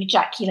don't know,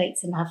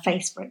 ejaculates in her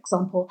face, for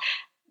example,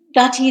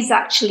 that is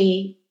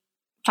actually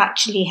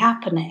factually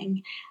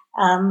happening,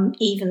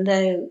 even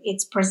though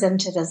it's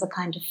presented as a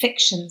kind of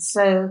fiction.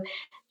 So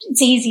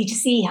it's easy to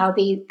see how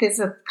there's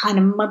a kind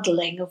of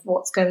muddling of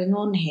what's going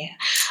on here.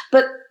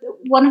 But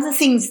one of the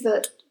things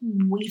that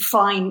we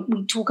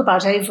talk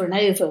about over and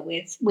over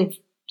with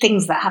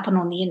things that happen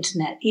on the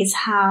internet is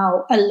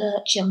how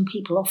alert young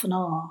people often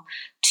are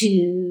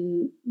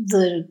to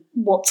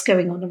what's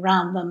going on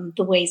around them,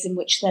 the ways in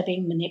which they're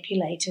being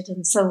manipulated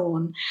and so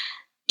on.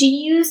 Do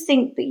you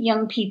think that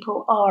young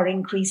people are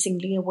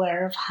increasingly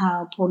aware of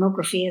how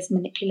pornography is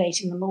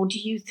manipulating them, or do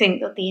you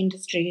think that the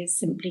industry is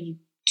simply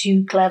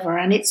too clever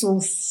and it's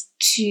all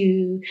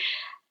too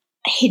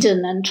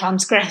hidden and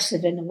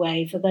transgressive in a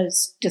way for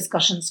those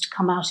discussions to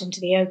come out into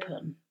the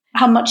open?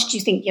 How much do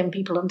you think young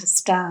people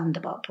understand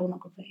about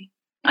pornography?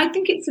 I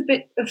think it's a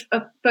bit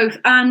of both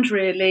and,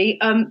 really.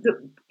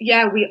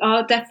 We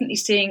are definitely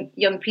seeing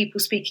young people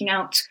speaking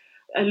out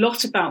a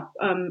lot about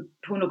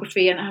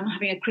pornography and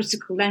having a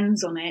critical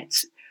lens on it.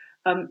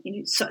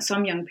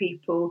 Some young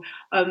people,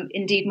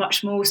 indeed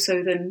much more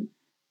so than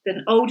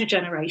older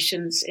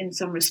generations in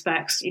some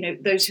respects,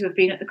 those who have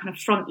been at the kind of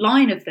front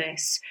line of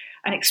this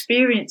and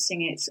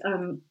experiencing it,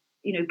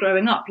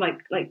 growing up,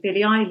 like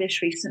Billie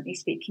Eilish recently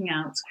speaking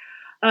out.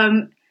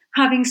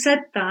 Having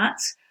said that,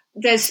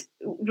 there's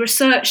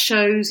research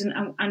shows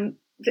and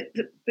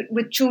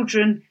with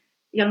children,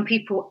 young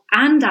people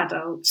and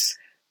adults,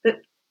 that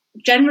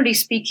generally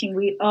speaking,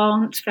 we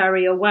aren't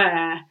very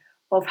aware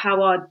of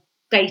how our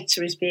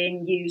data is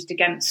being used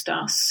against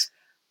us,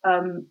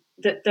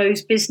 that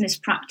those business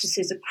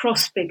practices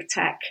across big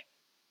tech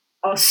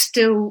are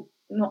still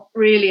not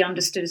really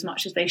understood as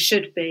much as they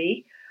should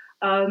be.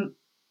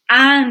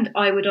 And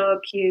I would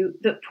argue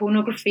that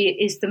pornography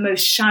is the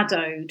most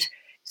shadowed.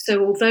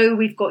 So although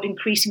we've got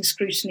increasing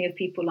scrutiny of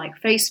people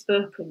like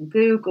Facebook and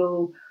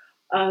Google,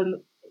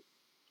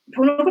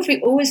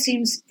 pornography always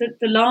seems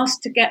the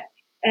last to get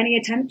any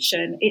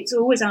attention. It's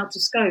always out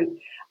of scope.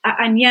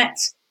 And yet,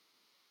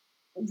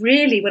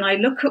 really, when I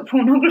look at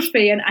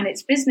pornography and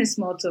its business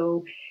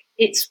model,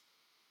 it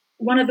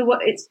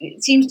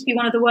seems to be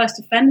one of the worst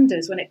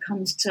offenders when it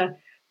comes to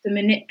the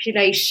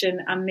manipulation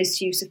and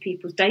misuse of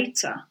people's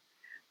data.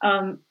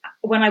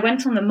 When I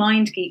went on the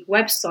MindGeek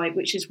website,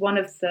 which is one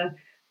of the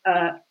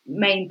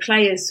main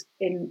players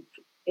in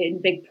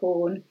big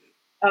porn,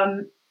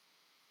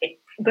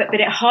 but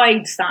it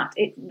hides that.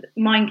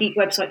 MindGeek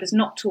website does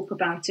not talk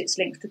about its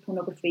links to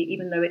pornography,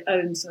 even though it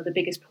owns some of the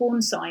biggest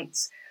porn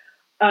sites.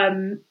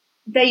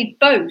 They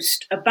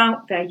boast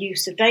about their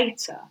use of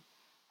data.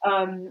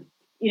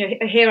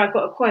 Here I've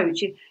got a quote: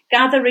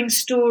 gathering,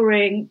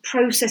 storing,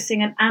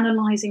 processing and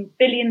analysing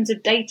billions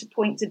of data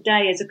points a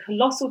day is a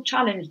colossal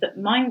challenge that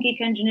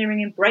MindGeek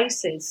engineering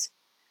embraces.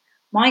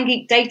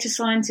 MindGeek data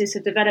scientists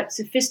have developed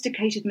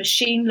sophisticated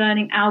machine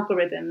learning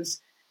algorithms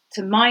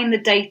to mine the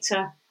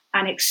data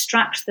and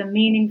extract the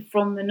meaning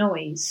from the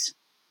noise.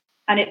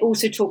 And it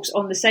also talks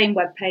on the same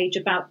webpage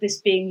about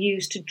this being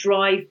used to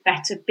drive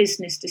better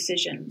business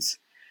decisions.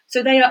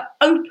 So they are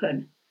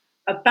open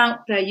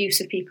about their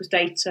use of people's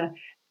data,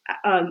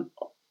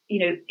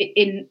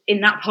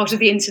 in that part of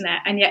the internet,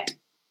 and yet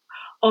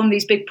on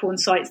these big porn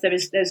sites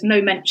there's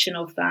no mention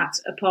of that,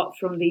 apart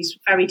from these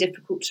very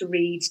difficult to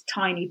read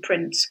tiny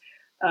print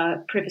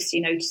privacy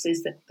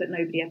notices that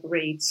nobody ever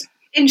reads.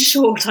 In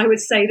short, I would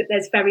say that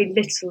there's very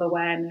little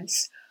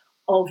awareness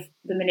of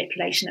the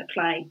manipulation at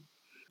play.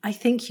 I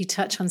think you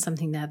touch on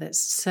something there that's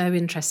so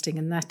interesting,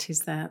 and that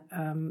is that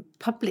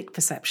public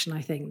perception,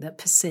 I think, that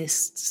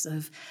persists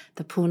of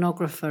the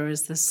pornographer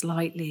as the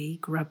slightly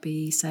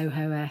grubby,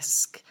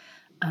 Soho-esque,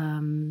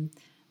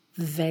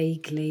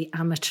 vaguely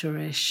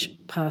amateurish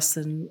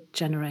person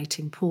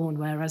generating porn,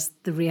 whereas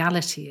the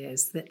reality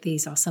is that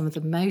these are some of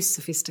the most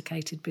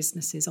sophisticated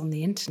businesses on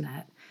the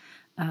internet.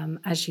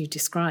 As you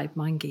described,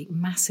 MindGeek,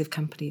 massive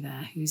company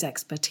there whose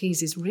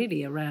expertise is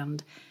really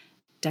around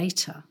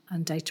data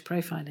and data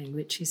profiling,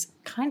 which is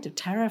kind of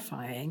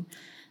terrifying.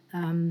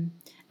 And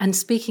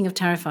speaking of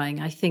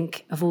terrifying, I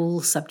think of all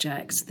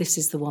subjects, this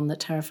is the one that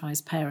terrifies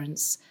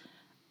parents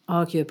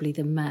arguably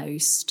the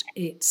most.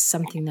 It's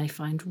something they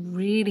find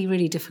really,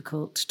 really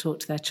difficult to talk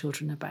to their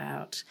children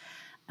about.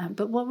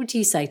 But what would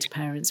you say to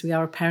parents? We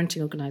are a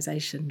parenting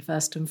organisation,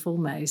 first and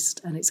foremost,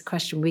 and it's a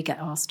question we get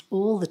asked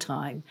all the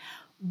time.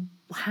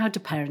 How do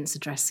parents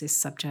address this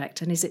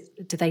subject? And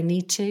do they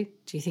need to?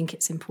 Do you think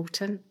it's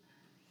important?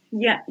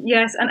 Yeah,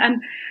 yes.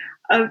 And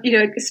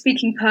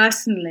speaking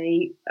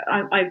personally,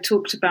 I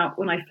talked about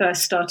when I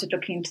first started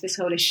looking into this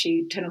whole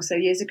issue 10 or so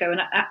years ago.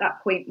 And at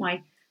that point,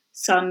 my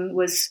son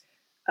was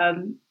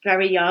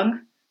very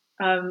young,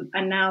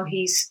 and now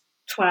he's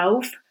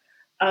 12.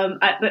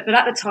 But at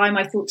the time,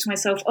 I thought to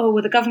myself, oh,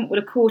 well, the government would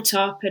have caught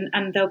up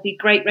and there'll be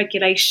great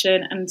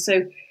regulation. And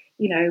so,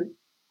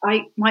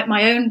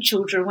 my own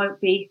children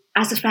won't be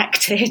as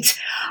affected.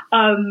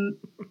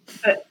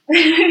 But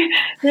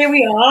here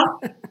we are.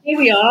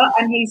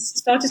 And he's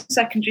started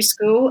secondary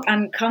school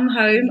and come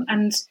home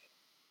and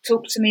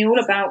talked to me all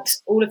about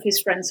all of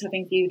his friends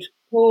having viewed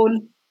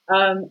porn,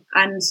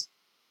 and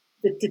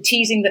the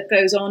teasing that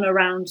goes on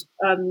around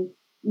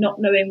not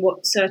knowing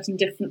what certain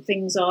different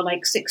things are,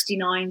 like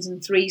 69s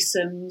and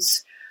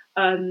threesomes,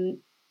 and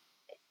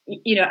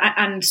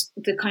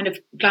the kind of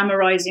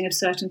glamorizing of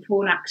certain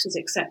porn actors,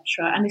 etc.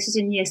 And this is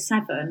in year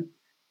 7,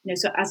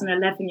 so as an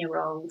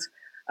 11-year-old.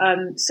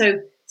 So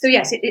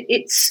yes,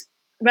 it's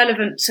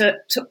relevant to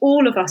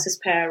all of us as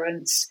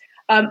parents.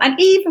 And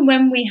even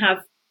when we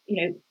have,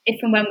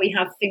 if and when we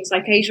have things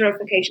like age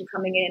verification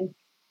coming in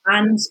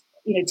and,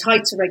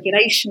 tighter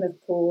regulation of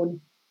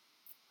porn,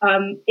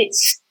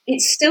 it's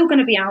still going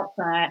to be out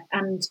there.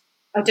 And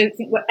I don't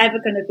think we're ever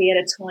going to be at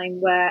a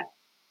time where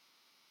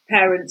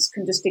parents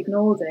can just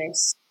ignore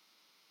this.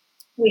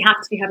 We have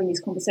to be having these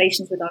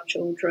conversations with our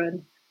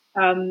children.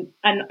 And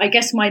I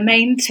guess my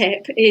main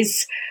tip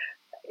is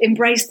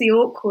embrace the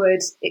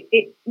awkward.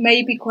 It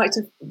may be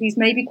these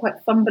may be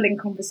quite fumbling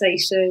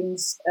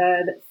conversations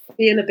that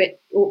feel a bit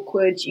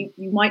awkward.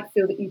 You might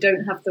feel that you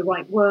don't have the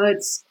right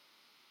words.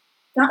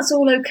 That's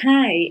all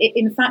okay.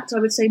 In fact, I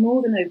would say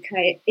more than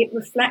okay. It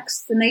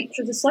reflects the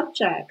nature of the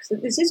subject,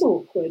 that this is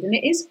awkward and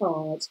it is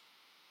hard.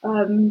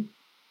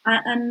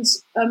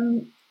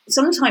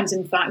 Sometimes,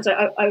 in fact,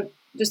 I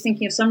just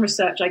thinking of some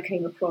research I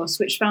came across,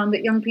 which found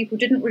that young people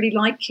didn't really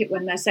like it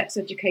when their sex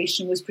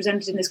education was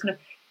presented in this kind of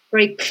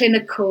very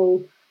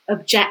clinical,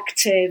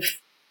 objective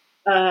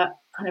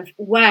kind of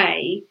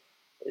way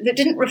that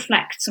didn't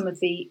reflect some of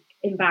the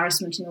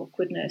embarrassment and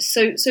awkwardness.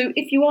 So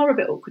if you are a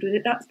bit awkward with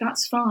it,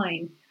 that's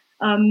fine.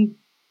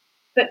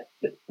 But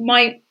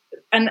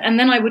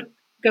then I would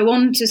go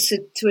on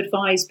to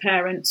advise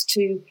parents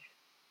to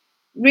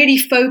really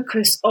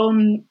focus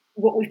on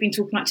what we've been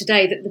talking about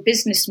today, that the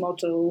business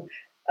model,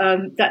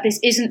 that this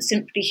isn't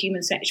simply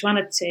human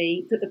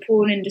sexuality, that the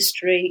porn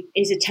industry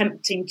is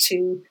attempting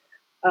to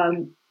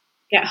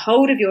get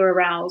hold of your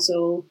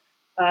arousal,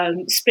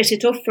 split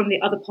it off from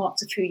the other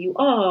parts of who you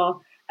are,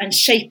 and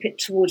shape it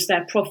towards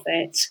their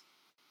profit.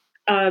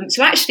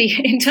 So actually,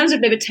 in terms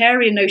of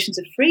libertarian notions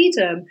of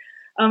freedom,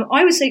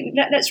 I would say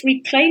let's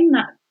reclaim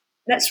that.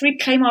 Let's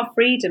reclaim our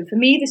freedom. For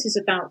me, this is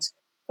about,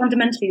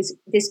 fundamentally,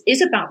 this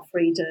is about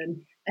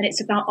freedom, and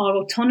it's about our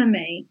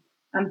autonomy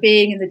and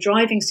being in the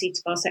driving seat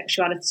of our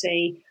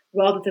sexuality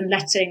rather than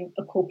letting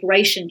a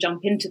corporation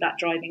jump into that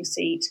driving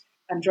seat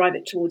and drive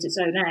it towards its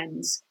own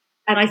ends.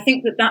 And I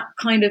think that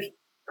kind of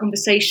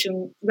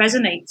conversation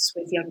resonates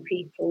with young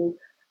people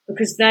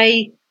because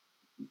they,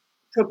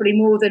 probably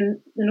more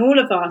than all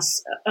of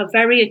us, are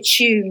very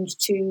attuned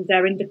to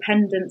their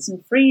independence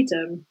and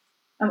freedom.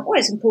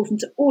 It's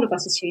important to all of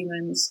us as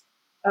humans.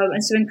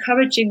 And so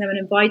encouraging them and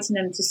inviting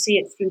them to see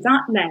it through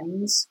that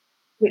lens,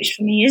 which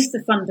for me is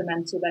the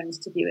fundamental lens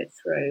to view it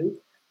through,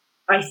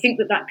 I think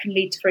that can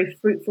lead to very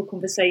fruitful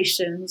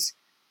conversations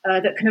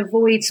that can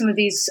avoid some of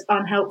these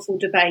unhelpful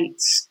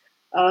debates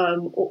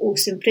or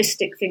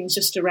simplistic things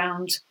just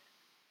around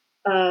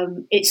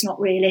it's not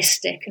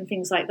realistic and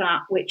things like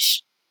that,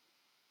 which,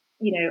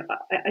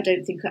 I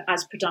don't think are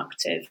as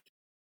productive.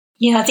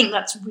 Yeah, I think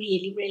that's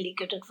really, really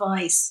good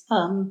advice,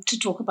 to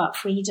talk about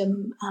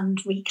freedom and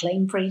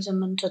reclaim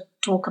freedom and to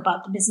talk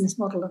about the business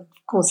model. Of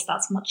course,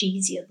 that's much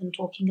easier than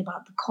talking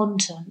about the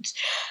content.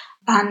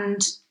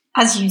 And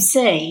as you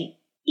say,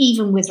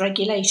 even with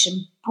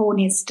regulation, porn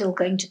is still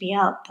going to be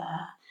out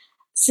there.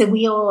 So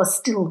we are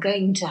still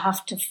going to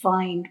have to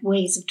find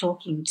ways of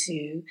talking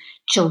to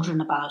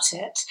children about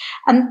it.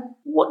 And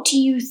what do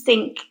you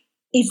think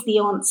is the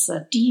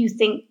answer? Do you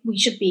think we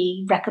should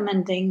be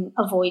recommending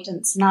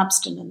avoidance and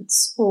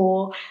abstinence,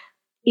 or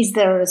is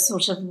there a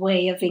sort of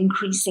way of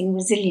increasing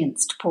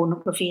resilience to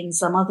pornography in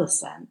some other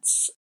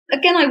sense?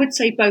 Again, I would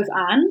say both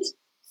and.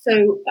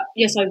 So,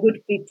 yes, I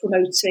would be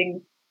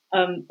promoting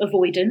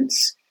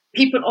avoidance.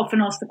 People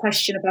often ask the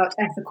question about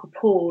ethical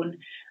porn.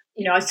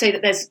 I say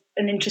that there's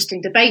an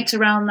interesting debate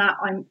around that.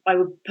 I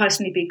would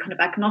personally be kind of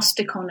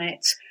agnostic on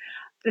it.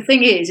 The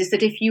thing is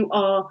that if you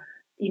are,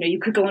 you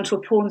could go onto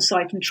a porn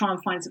site and try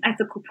and find some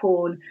ethical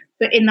porn,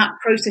 but in that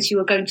process you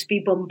are going to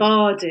be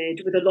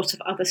bombarded with a lot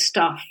of other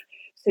stuff.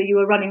 So you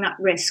are running that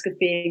risk of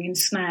being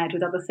ensnared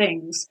with other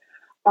things.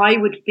 I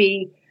would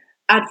be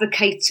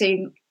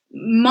advocating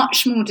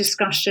much more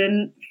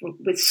discussion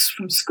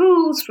from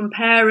schools, from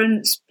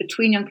parents,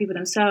 between young people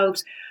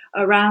themselves,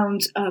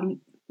 around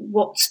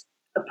what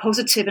a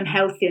positive and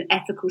healthy and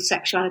ethical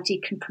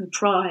sexuality can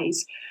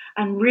comprise,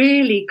 and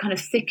really kind of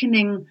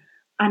thickening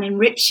and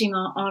enriching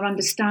our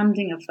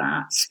understanding of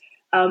that,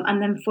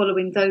 and then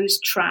following those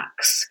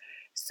tracks.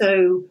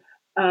 So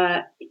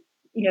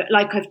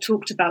like I've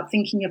talked about,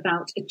 thinking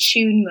about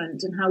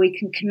attunement and how we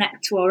can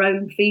connect to our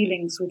own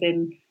feelings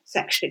within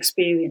sexual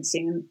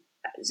experiencing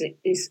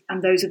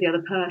and those of the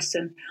other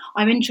person.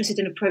 I'm interested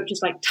in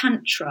approaches like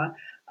Tantra.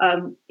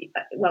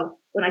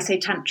 When I say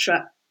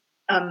Tantra,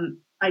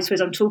 I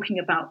suppose I'm talking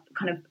about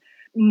kind of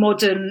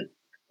modern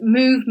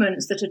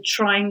movements that are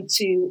trying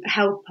to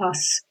help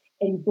us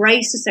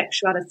embrace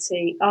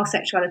our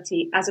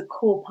sexuality as a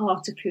core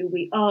part of who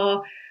we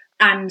are,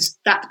 and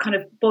that kind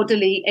of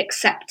bodily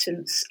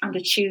acceptance and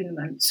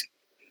attunement.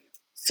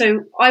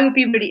 So I would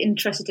be really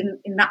interested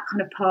in that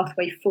kind of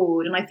pathway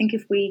forward. And I think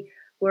if we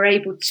were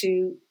able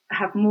to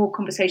have more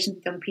conversations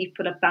with young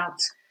people about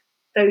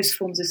those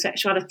forms of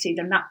sexuality,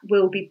 then that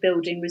will be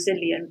building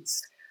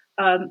resilience.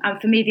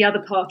 And for me, the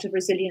other part of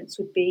resilience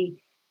would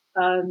be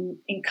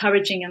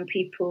encouraging young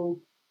people,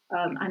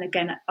 and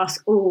again, us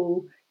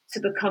all, to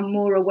become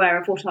more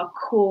aware of what our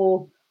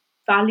core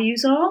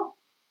values are,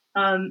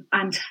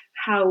 and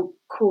how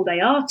core they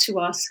are to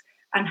us,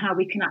 and how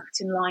we can act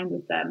in line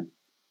with them,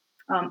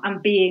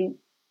 and being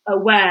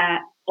aware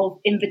of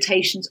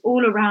invitations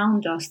all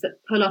around us that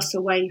pull us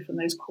away from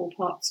those core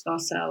parts of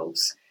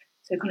ourselves.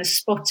 So kind of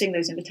spotting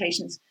those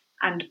invitations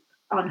and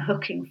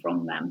unhooking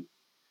from them.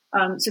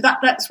 So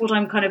that's what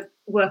I'm kind of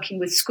working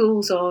with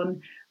schools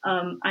on,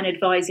 and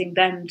advising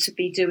them to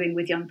be doing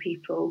with young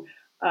people.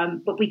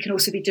 But we can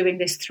also be doing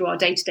this through our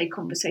day-to-day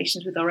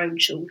conversations with our own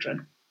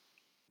children.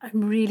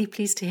 I'm really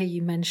pleased to hear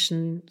you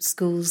mention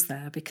schools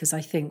there, because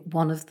I think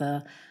one of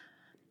the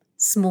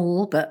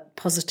small but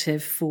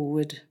positive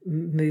forward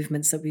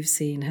movements that we've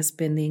seen has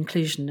been the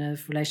inclusion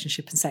of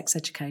relationship and sex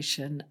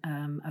education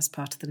as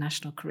part of the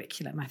national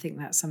curriculum. I think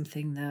that's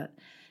something that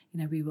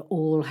we were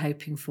all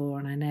hoping for,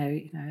 and I know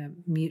a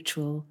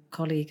mutual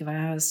colleague of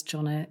ours,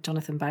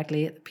 Jonathan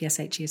Bagley at the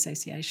PSHE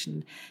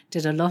Association,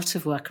 did a lot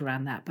of work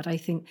around that. But I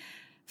think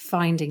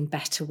finding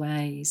better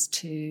ways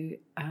to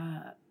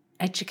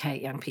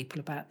educate young people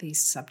about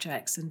these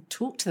subjects and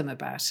talk to them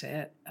about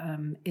it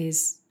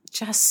is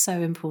just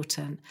so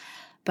important.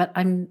 But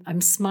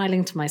I'm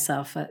smiling to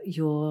myself at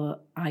your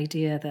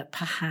idea that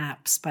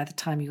perhaps by the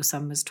time your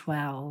son was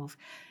 12,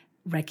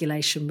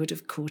 regulation would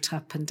have caught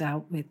up and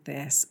dealt with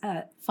this.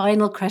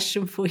 Final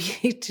question for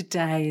you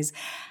today is,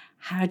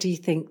 how do you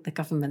think the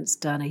government's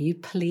done? Are you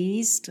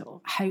pleased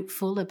or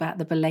hopeful about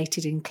the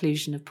belated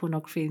inclusion of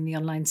pornography in the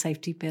online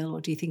safety bill,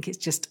 or do you think it's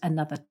just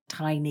another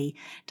tiny,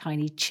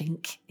 tiny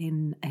chink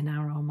in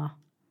our armour?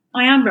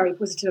 I am very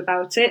positive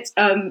about it.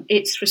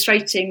 It's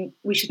frustrating.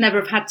 We should never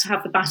have had to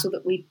have the battle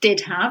that we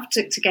did have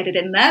to get it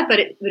in there, but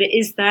it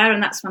is there,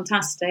 and that's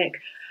fantastic.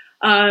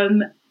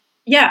 And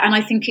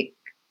I think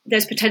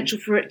there's potential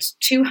for it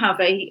to have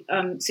a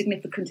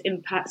significant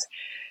impact.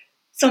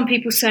 Some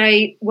people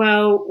say,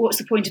 well, what's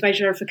the point of age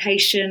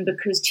verification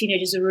because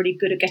teenagers are really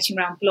good at getting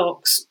around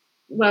blocks?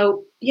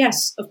 Well,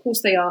 yes, of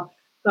course they are.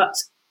 But,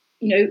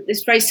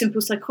 there's very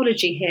simple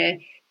psychology here.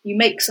 You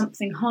make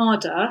something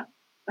harder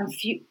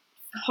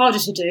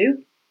to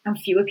do, and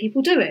fewer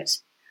people do it.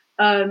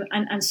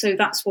 And so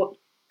that's what,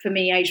 for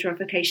me, age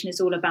verification is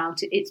all about.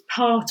 It's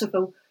part of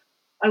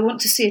I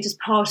want to see it as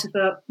part of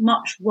a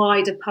much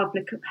wider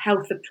public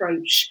health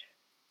approach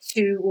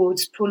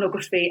towards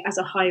pornography as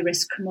a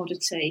high-risk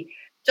commodity,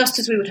 just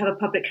as we would have a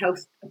public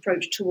health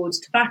approach towards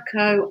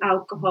tobacco,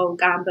 alcohol,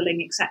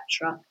 gambling,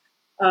 etc.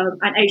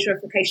 And age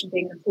verification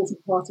being an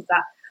important part of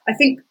that. I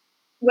think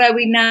where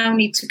we now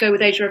need to go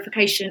with age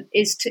verification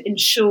is to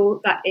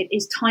ensure that it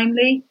is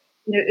timely.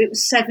 It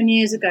was 7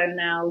 years ago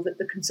now that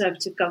the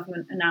Conservative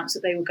government announced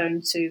that they were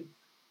going to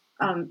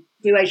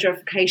do age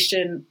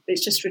verification.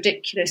 It's just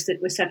ridiculous that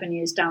we're 7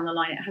 years down the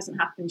line. It hasn't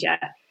happened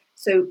yet.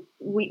 So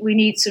we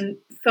need some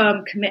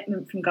firm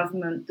commitment from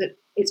government that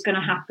it's going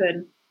to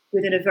happen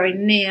within a very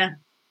near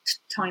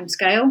time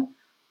scale.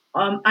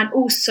 And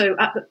also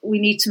we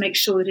need to make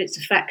sure that it's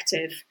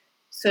effective.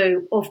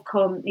 So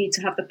Ofcom need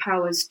to have the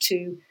powers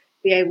to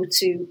be able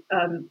to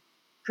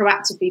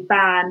proactively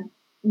ban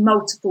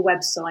multiple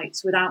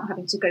websites without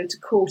having to go to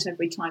court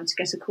every time to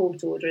get a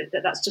court order.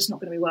 That's just not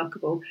going to be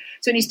workable.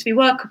 So it needs to be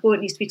workable, it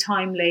needs to be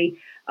timely.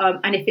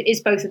 And if it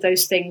is both of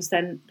those things,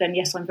 then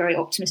yes, I'm very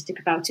optimistic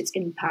about its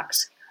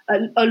impacts,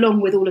 along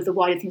with all of the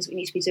wider things that we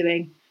need to be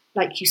doing.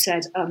 Like you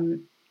said,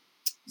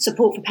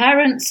 support for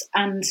parents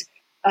and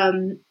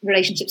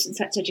relationships and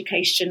sex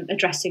education,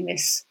 addressing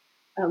this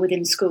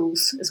within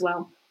schools as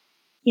well.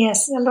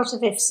 Yes, a lot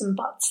of ifs and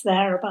buts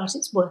there about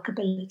its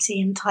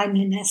workability and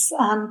timeliness.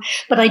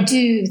 But I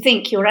do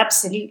think you're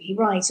absolutely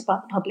right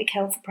about the public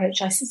health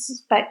approach. I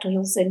suspect we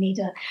also need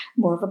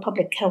more of a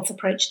public health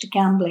approach to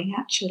gambling,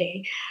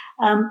 actually.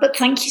 But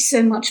thank you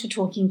so much for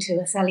talking to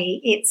us, Ellie.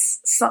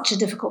 It's such a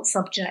difficult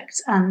subject,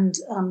 and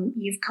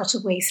you've cut a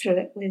way through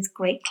it with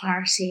great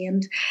clarity.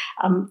 And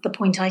the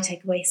point I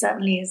take away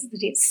certainly is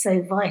that it's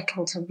so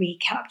vital to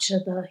recapture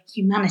the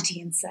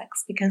humanity in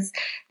sex, because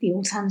the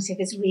alternative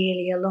is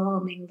really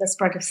alarming. The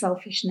spread of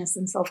selfishness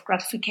and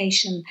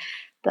self-gratification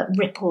that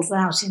ripples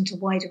out into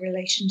wider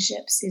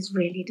relationships is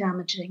really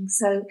damaging.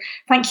 So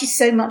thank you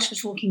so much for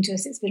talking to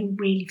us. It's been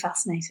really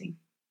fascinating.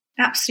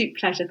 Absolute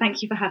pleasure.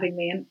 Thank you for having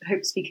me, and hope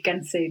to speak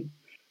again soon.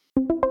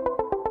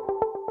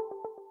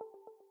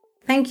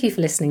 Thank you for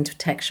listening to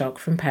Tech Shock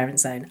from Parent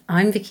Zone.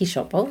 I'm Vicky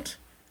Shotbolt.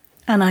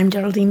 And I'm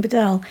Geraldine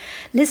Bedell.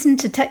 Listen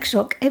to Tech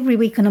Shock every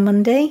week on a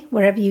Monday,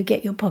 wherever you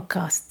get your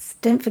podcasts.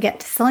 Don't forget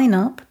to sign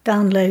up,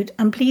 download,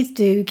 and please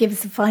do give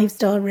us a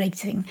 5-star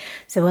rating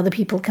so other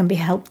people can be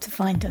helped to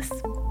find us.